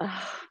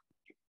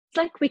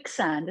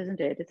quicksand, isn't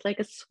it? It's like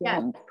a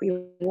swamp. Yeah.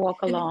 You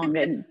walk along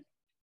and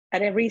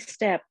at every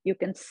step you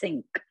can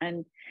sink, and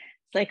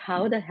it's like,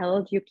 how the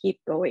hell do you keep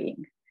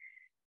going?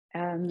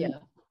 And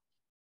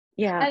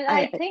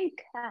I think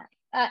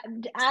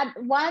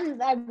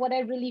what I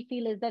really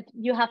feel is that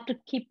you have to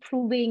keep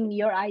proving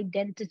your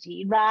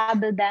identity,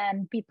 rather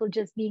than people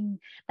just being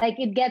like,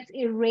 it gets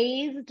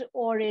erased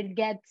or it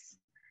gets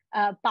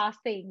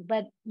passing,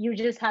 but you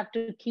just have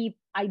to keep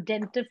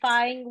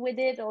identifying with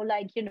it, or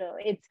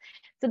it's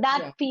so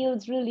that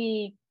feels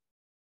really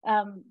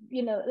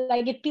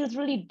like it feels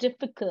really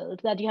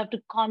difficult that you have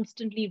to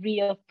constantly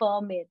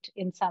reaffirm it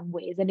in some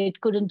ways, and it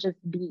couldn't just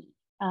be.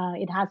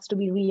 It has to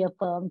be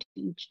reaffirmed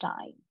each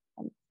time.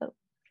 And so.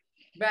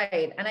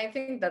 Right. And I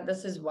think that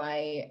this is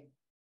why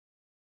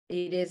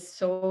it is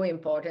so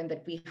important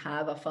that we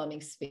have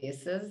affirming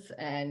spaces,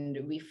 and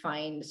we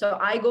find, so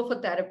I go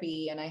for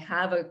therapy, and I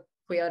have a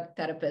queer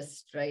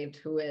therapist, right,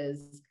 who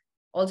is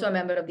also a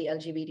member of the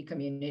LGBT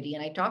community.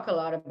 And I talk a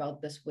lot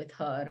about this with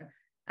her.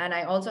 And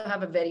I also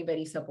have a very,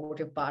 very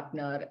supportive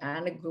partner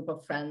and a group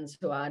of friends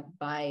who are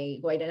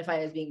who identify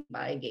as being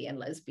bi, gay, and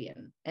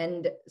lesbian.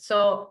 And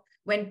so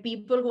when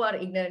people who are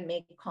ignorant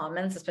make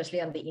comments,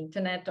 especially on the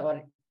internet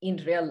or in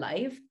real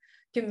life,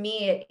 to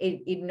me,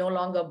 it no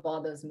longer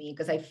bothers me,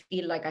 because I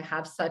feel like I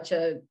have such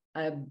a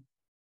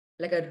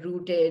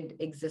rooted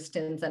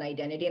existence and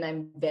identity, and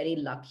I'm very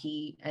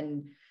lucky.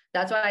 And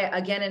that's why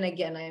again and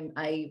again,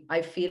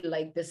 I feel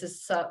like this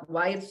is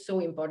why it's so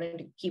important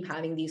to keep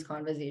having these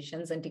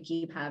conversations, and to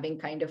keep having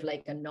kind of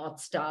like a North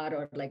Star,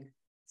 or like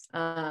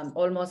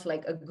almost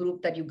like a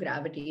group that you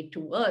gravitate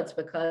towards,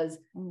 because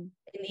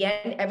in the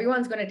end,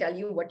 everyone's going to tell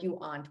you what you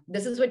aren't.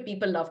 This is what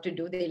people love to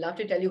do. They love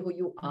to tell you who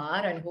you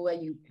are and who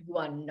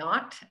are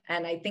not.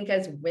 And I think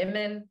as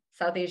women,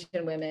 South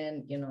Asian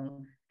women,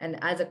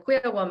 and as a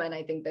queer woman,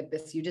 I think that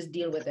you just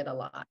deal with it a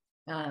lot.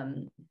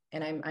 And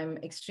I'm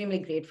extremely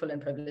grateful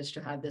and privileged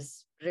to have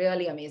this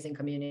really amazing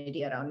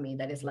community around me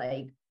that is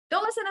like,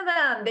 don't listen to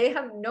them. They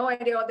have no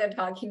idea what they're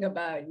talking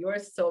about. You're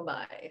so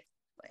bi.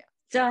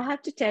 So I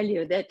have to tell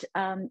you that,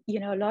 a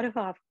lot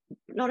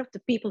of the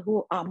people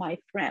who are my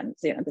friends,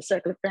 the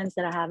circle of friends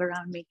that I have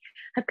around me,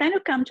 have kind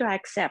of come to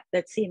accept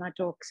that Seema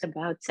talks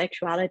about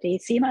sexuality.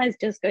 Seema is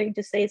just going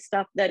to say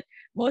stuff that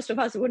most of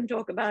us wouldn't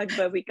talk about,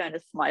 but we kind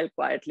of smile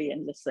quietly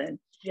and listen.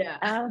 Yeah.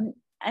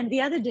 And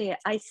the other day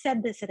I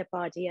said this at a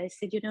party. I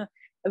said,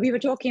 we were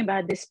talking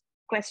about this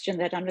question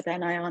that Anvita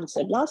and I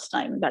answered last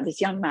time, about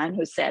this young man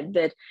who said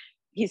that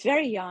he's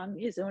very young.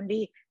 His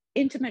only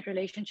intimate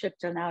relationship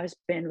till now has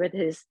been with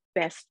his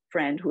best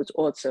friend, who's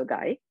also a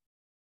guy.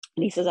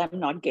 And he says, I'm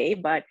not gay,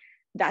 but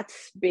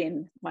that's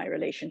been my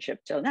relationship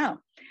till now.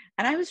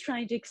 And I was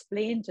trying to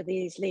explain to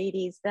these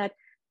ladies that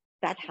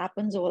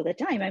happens all the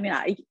time. I mean,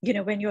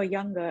 when you're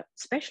younger,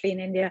 especially in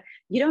India,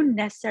 you don't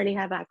necessarily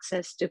have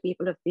access to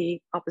people of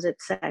the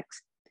opposite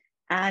sex.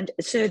 And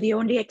so the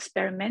only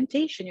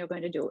experimentation you're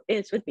going to do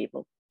is with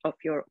people of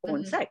your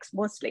own sex,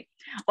 mostly,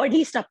 or at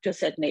least up to a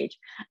certain age.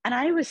 And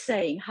I was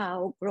saying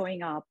how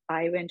growing up,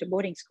 I went to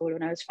boarding school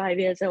when I was 5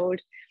 years old.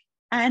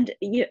 And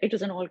it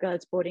was an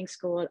all-girls boarding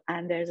school.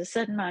 And there's a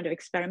certain amount of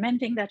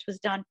experimenting that was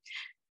done.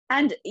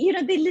 And,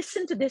 they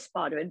listen to this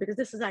part of it because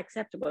this is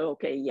acceptable.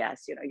 Okay,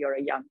 yes, you're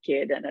a young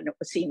kid and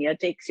a senior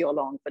takes you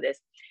along for this.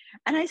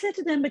 And I said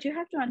to them, but you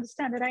have to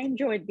understand that I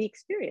enjoyed the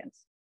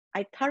experience.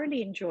 I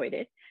thoroughly enjoyed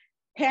it.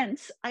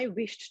 Hence, I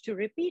wished to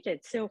repeat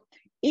it. So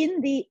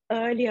in the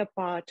earlier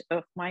part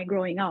of my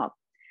growing up,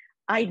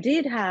 I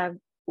did have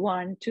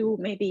 1, 2,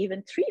 maybe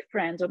even 3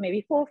 friends, or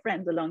maybe 4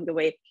 friends along the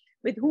way,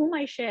 with whom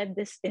I shared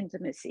this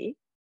intimacy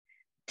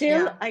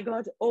till I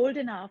got old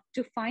enough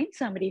to find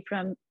somebody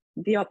from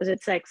the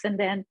opposite sex, and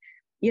then,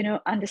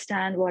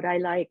 understand what I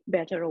like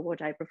better, or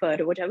what I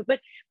preferred, or whatever.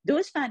 But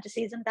those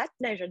fantasies and that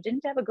pleasure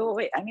didn't ever go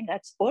away. I mean,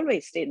 that's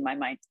always stayed in my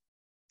mind.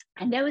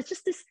 And there was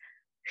just this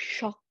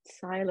shocked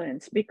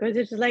silence, because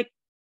it was like,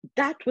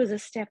 that was a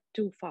step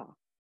too far.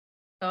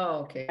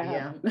 Oh, okay.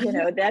 Yeah.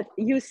 That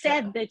you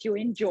said that you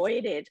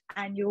enjoyed it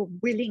and you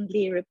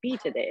willingly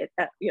repeated it,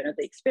 the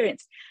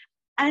experience.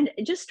 And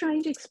just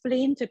trying to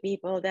explain to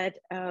people that,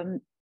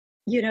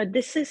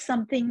 this is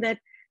something that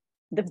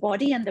the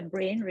body and the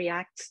brain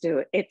reacts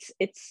to.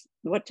 It's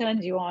what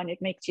turns you on. It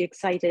makes you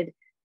excited.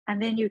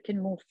 And then you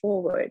can move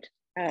forward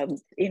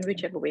in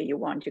whichever way you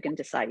want. You can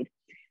decide.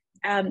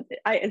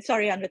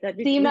 Sorry, Anvita.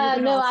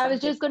 Seema, no, I was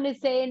just going to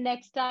say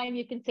next time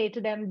you can say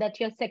to them that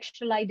your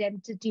sexual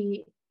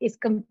identity is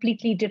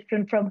completely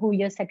different from who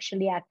you're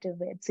sexually active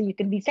with. So you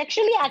can be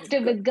sexually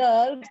active with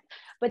girls,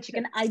 but you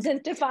can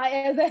identify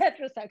as a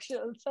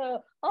heterosexual,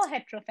 so or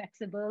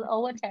heteroflexible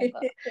or whatever.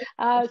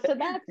 So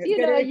that's, you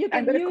know, you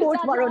can use quote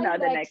that Varuna line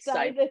the next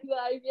time.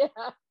 Yeah.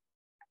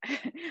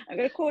 I'm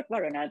going to quote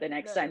Varuna the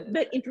next time.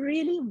 But it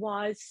really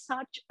was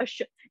such a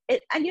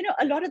and you know,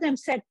 a lot of them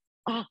said,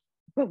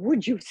 but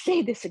would you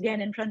say this again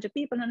in front of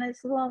people? And I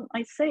said, well,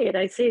 I say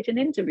it in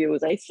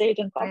interviews, I say it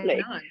in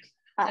public.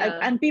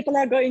 And people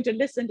are going to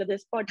listen to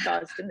this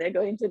podcast and they're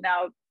going to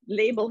now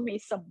label me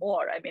some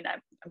more. I mean,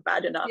 I'm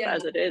bad enough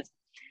as it is.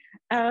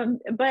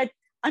 But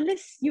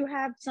unless you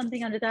have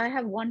something on it, I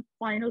have one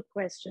final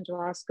question to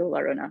ask you,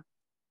 Varuna.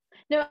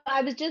 No,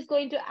 I was just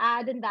going to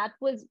add, and that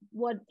was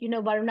what, you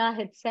know, Varuna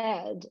had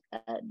said,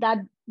 that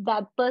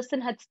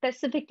person had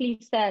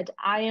specifically said,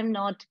 I am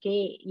not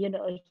gay. You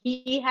know,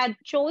 he had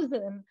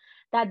chosen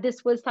that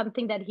this was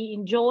something that he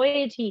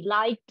enjoyed, he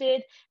liked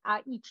it.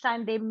 Each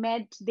time they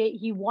met,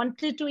 he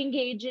wanted to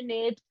engage in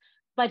it,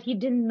 but he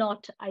did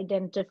not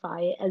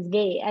identify as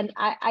gay. And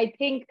I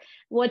think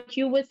what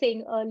you were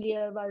saying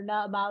earlier,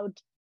 Varuna, about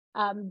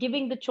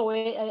giving the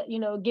choice,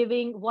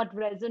 giving what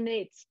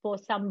resonates for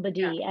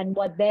somebody and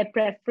what their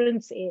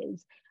preference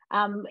is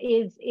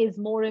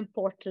more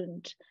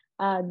important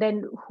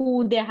than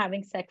who they're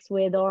having sex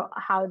with or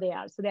how they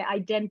are. So their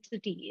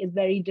identity is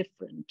very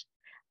different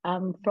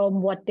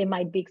from what they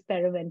might be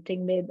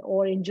experimenting with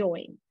or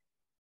enjoying.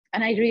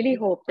 And I really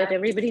hope that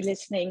everybody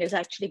listening is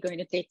actually going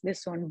to take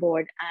this on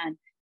board and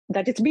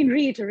that it's been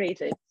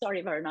reiterated.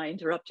 Sorry, Varuna, I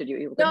interrupted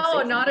you.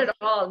 No, not at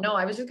all. No,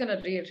 I was just going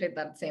to reiterate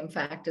that same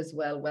fact as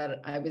well, where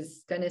I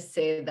was going to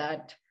say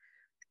that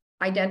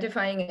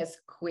identifying as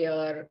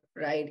queer,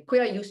 right?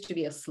 Queer used to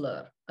be a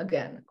slur.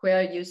 Again,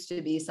 queer used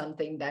to be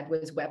something that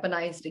was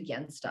weaponized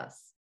against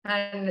us.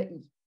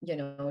 And, you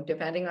know,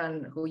 depending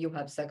on who you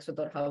have sex with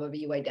or however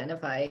you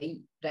identify,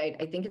 right?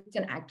 I think it's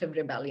an active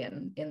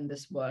rebellion in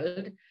this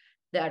world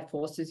that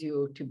forces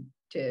you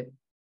to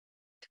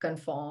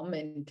conform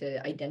and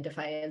to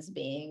identify as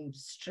being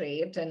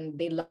straight. And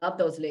they love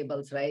those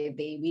labels, right?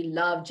 We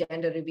love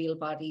gender reveal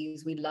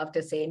parties. We love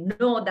to say,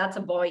 no, that's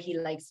a boy, he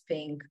likes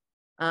pink.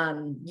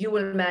 You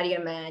will marry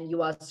a man,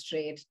 you are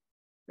straight,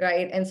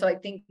 right? And so I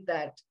think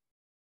that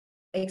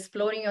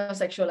exploring your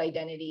sexual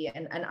identity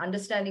and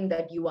understanding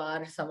that you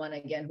are someone,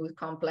 again, who's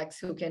complex,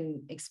 who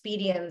can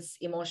experience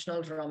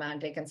emotional,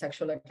 romantic, and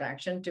sexual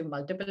attraction to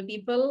multiple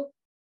people.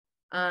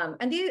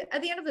 And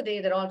at the end of the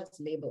day, they're all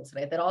just labels,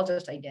 right? They're all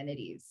just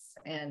identities.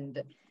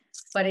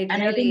 But it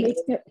and really... I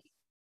think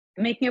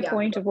making a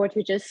point of what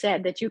you just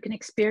said, that you can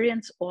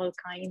experience all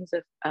kinds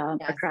of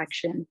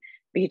attraction,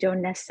 but you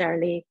don't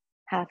necessarily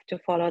have to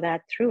follow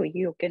that through.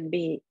 You can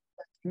be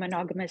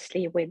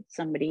monogamously with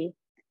somebody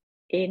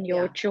in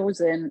your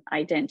chosen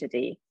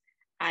identity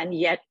and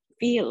yet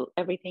feel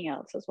everything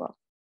else as well.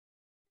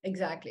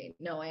 Exactly.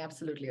 No, I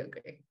absolutely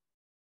agree.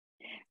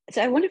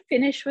 So I want to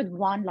finish with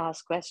one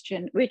last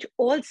question, which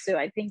also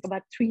I think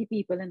about 3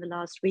 people in the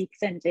last week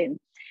sent in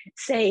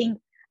saying,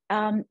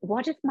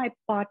 what if my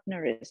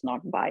partner is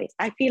not bi?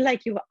 I feel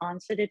like you've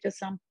answered it to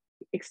some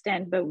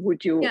extent, but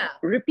would you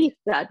repeat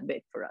that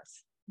bit for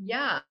us?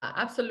 Yeah,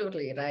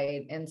 absolutely.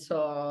 Right. And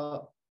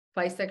so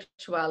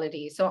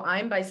bisexuality. So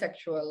I'm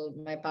bisexual.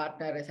 My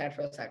partner is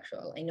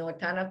heterosexual. I know a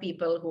ton of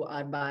people who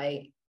are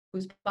bi,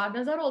 whose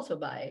partners are also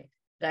bi,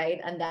 right?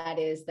 And that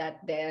is that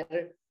they're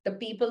the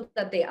people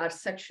that they are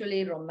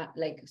sexually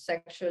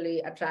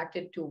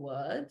attracted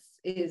towards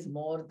is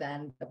more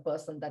than the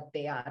person that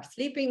they are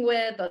sleeping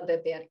with or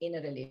that they are in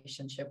a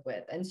relationship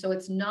with. And so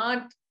it's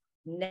not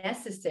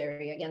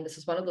necessary. Again, this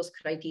is one of those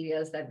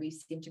criteria that we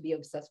seem to be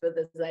obsessed with,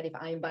 is that if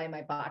I'm bi,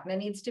 my partner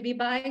needs to be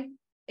bi.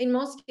 In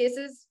most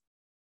cases,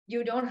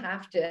 you don't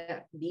have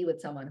to be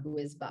with someone who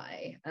is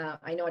bi.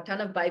 I know a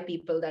ton of bi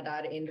people that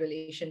are in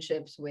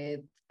relationships with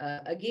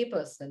a gay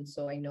person.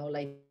 So I know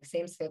like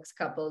same-sex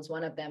couples,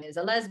 one of them is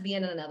a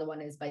lesbian and another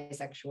one is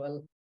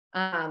bisexual.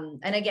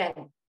 And again,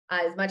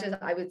 as much as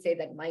I would say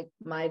that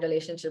my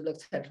relationship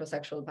looks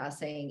heterosexual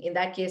passing, in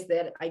that case,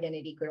 their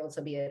identity could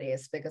also be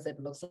erased because it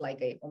looks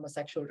like a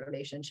homosexual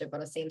relationship or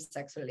a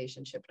same-sex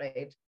relationship,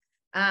 right?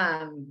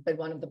 But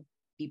one of the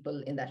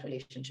people in that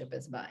relationship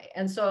is bi.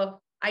 And so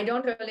I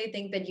don't really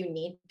think that you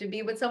need to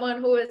be with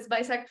someone who is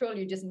bisexual.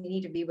 You just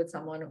need to be with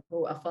someone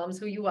who affirms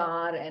who you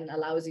are and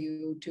allows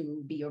you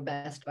to be your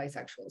best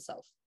bisexual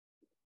self.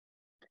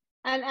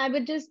 And I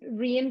would just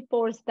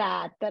reinforce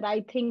that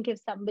I think if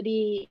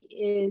somebody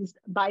is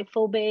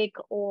biphobic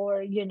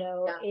or, you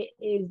know,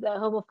 is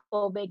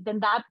homophobic, then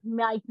that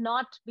might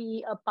not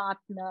be a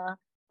partner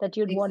that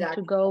you'd want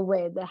to go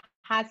with. There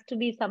has to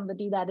be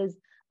somebody that is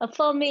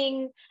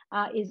affirming,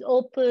 is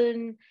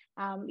open,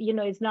 you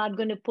know, is not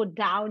going to put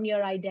down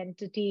your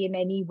identity in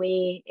any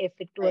way if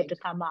it were to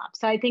come up.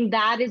 So I think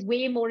that is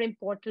way more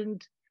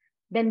important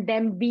than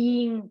them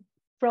being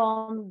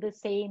from the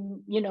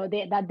same,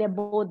 that they're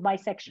both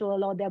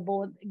bisexual, or they're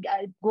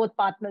both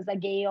partners are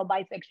gay or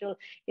bisexual.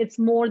 It's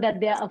more that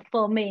they're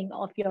affirming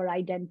of your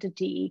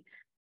identity.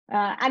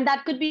 And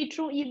that could be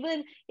true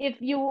even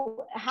if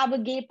you have a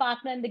gay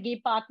partner and the gay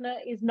partner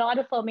is not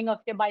affirming of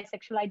your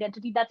bisexual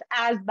identity. That's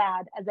as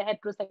bad as a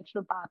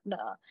heterosexual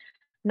partner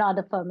not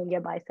affirming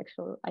your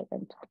bisexual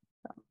identity.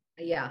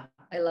 Yeah,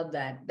 I love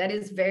that. That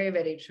is very,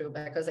 very true,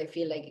 because I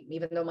feel like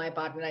even though my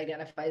partner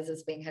identifies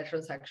as being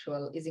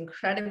heterosexual, is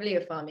incredibly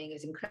affirming,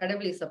 is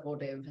incredibly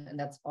supportive, and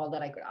that's all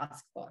that I could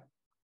ask for.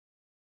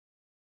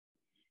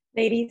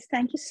 Ladies,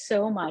 thank you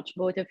so much,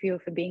 both of you,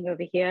 for being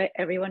over here.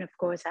 Everyone, of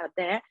course, out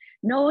there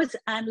knows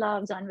and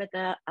loves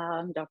Anvita,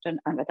 Dr.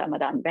 Anvita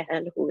Madan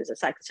Bahel, who is a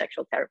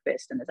psychosexual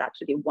therapist and is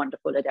absolutely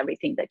wonderful at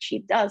everything that she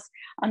does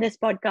on this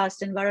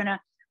podcast. And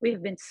Varuna,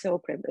 we've been so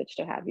privileged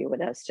to have you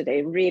with us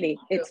today. Really,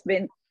 it's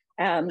been,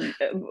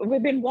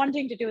 we've been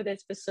wanting to do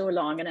this for so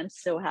long, and I'm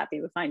so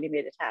happy we finally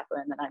made it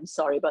happen. And I'm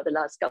sorry about the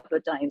last couple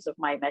of times of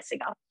my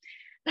messing up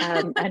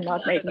and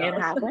not making it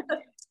happen.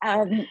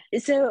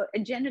 So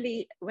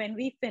generally, when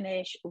we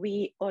finish,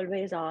 we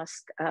always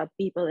ask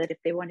people that if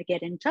they want to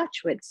get in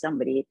touch with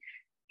somebody,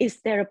 is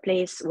there a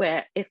place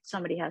where if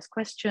somebody has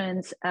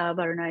questions,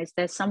 Varuna, is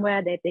there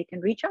somewhere that they can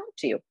reach out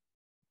to you?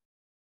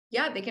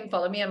 Yeah, they can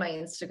follow me on my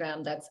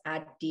Instagram. That's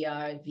at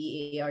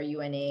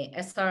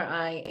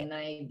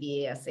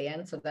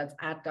DrVarunasrinivasan. So that's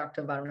at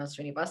Dr Varuna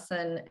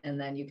Srinivasan. And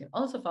then you can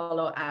also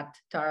follow at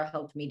Tara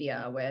Health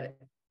Media,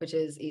 which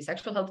is a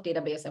sexual health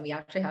database. And we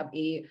actually have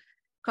a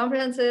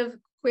comprehensive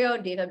queer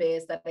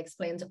database that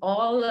explains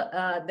all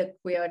the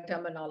queer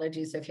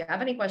terminology. So if you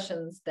have any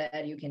questions,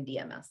 then you can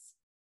DM us.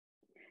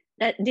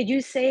 Did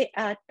you say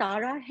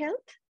Tara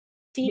Health?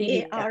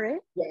 T-A-R-A?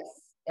 Yes,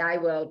 I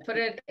will put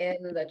it in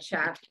the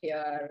chat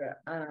here.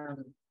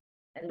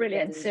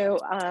 Brilliant. So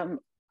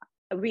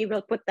we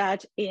will put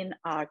that in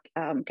our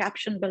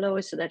caption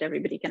below so that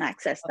everybody can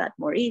access that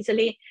more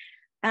easily.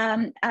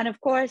 And of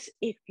course,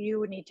 if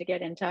you need to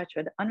get in touch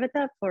with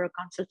Anvita for a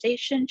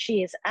consultation,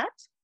 she is at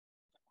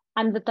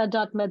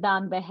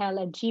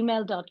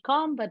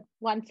anvita.madanbahel@gmail.com. But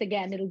once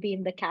again, it'll be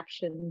in the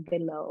caption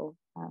below.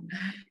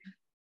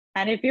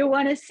 And if you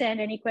want to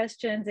send any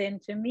questions in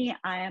to me,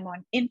 I am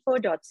on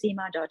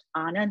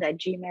info.seema.anand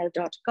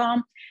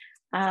 @gmail.com.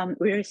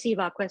 We receive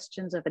our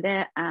questions over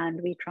there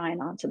and we try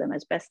and answer them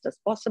as best as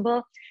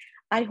possible.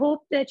 I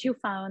hope that you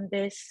found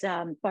this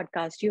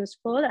podcast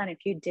useful. And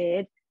if you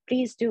did,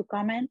 please do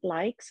comment,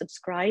 like,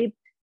 subscribe.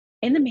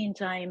 In the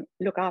meantime,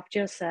 look after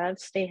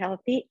yourselves, stay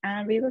healthy,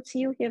 and we will see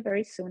you here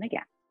very soon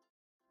again.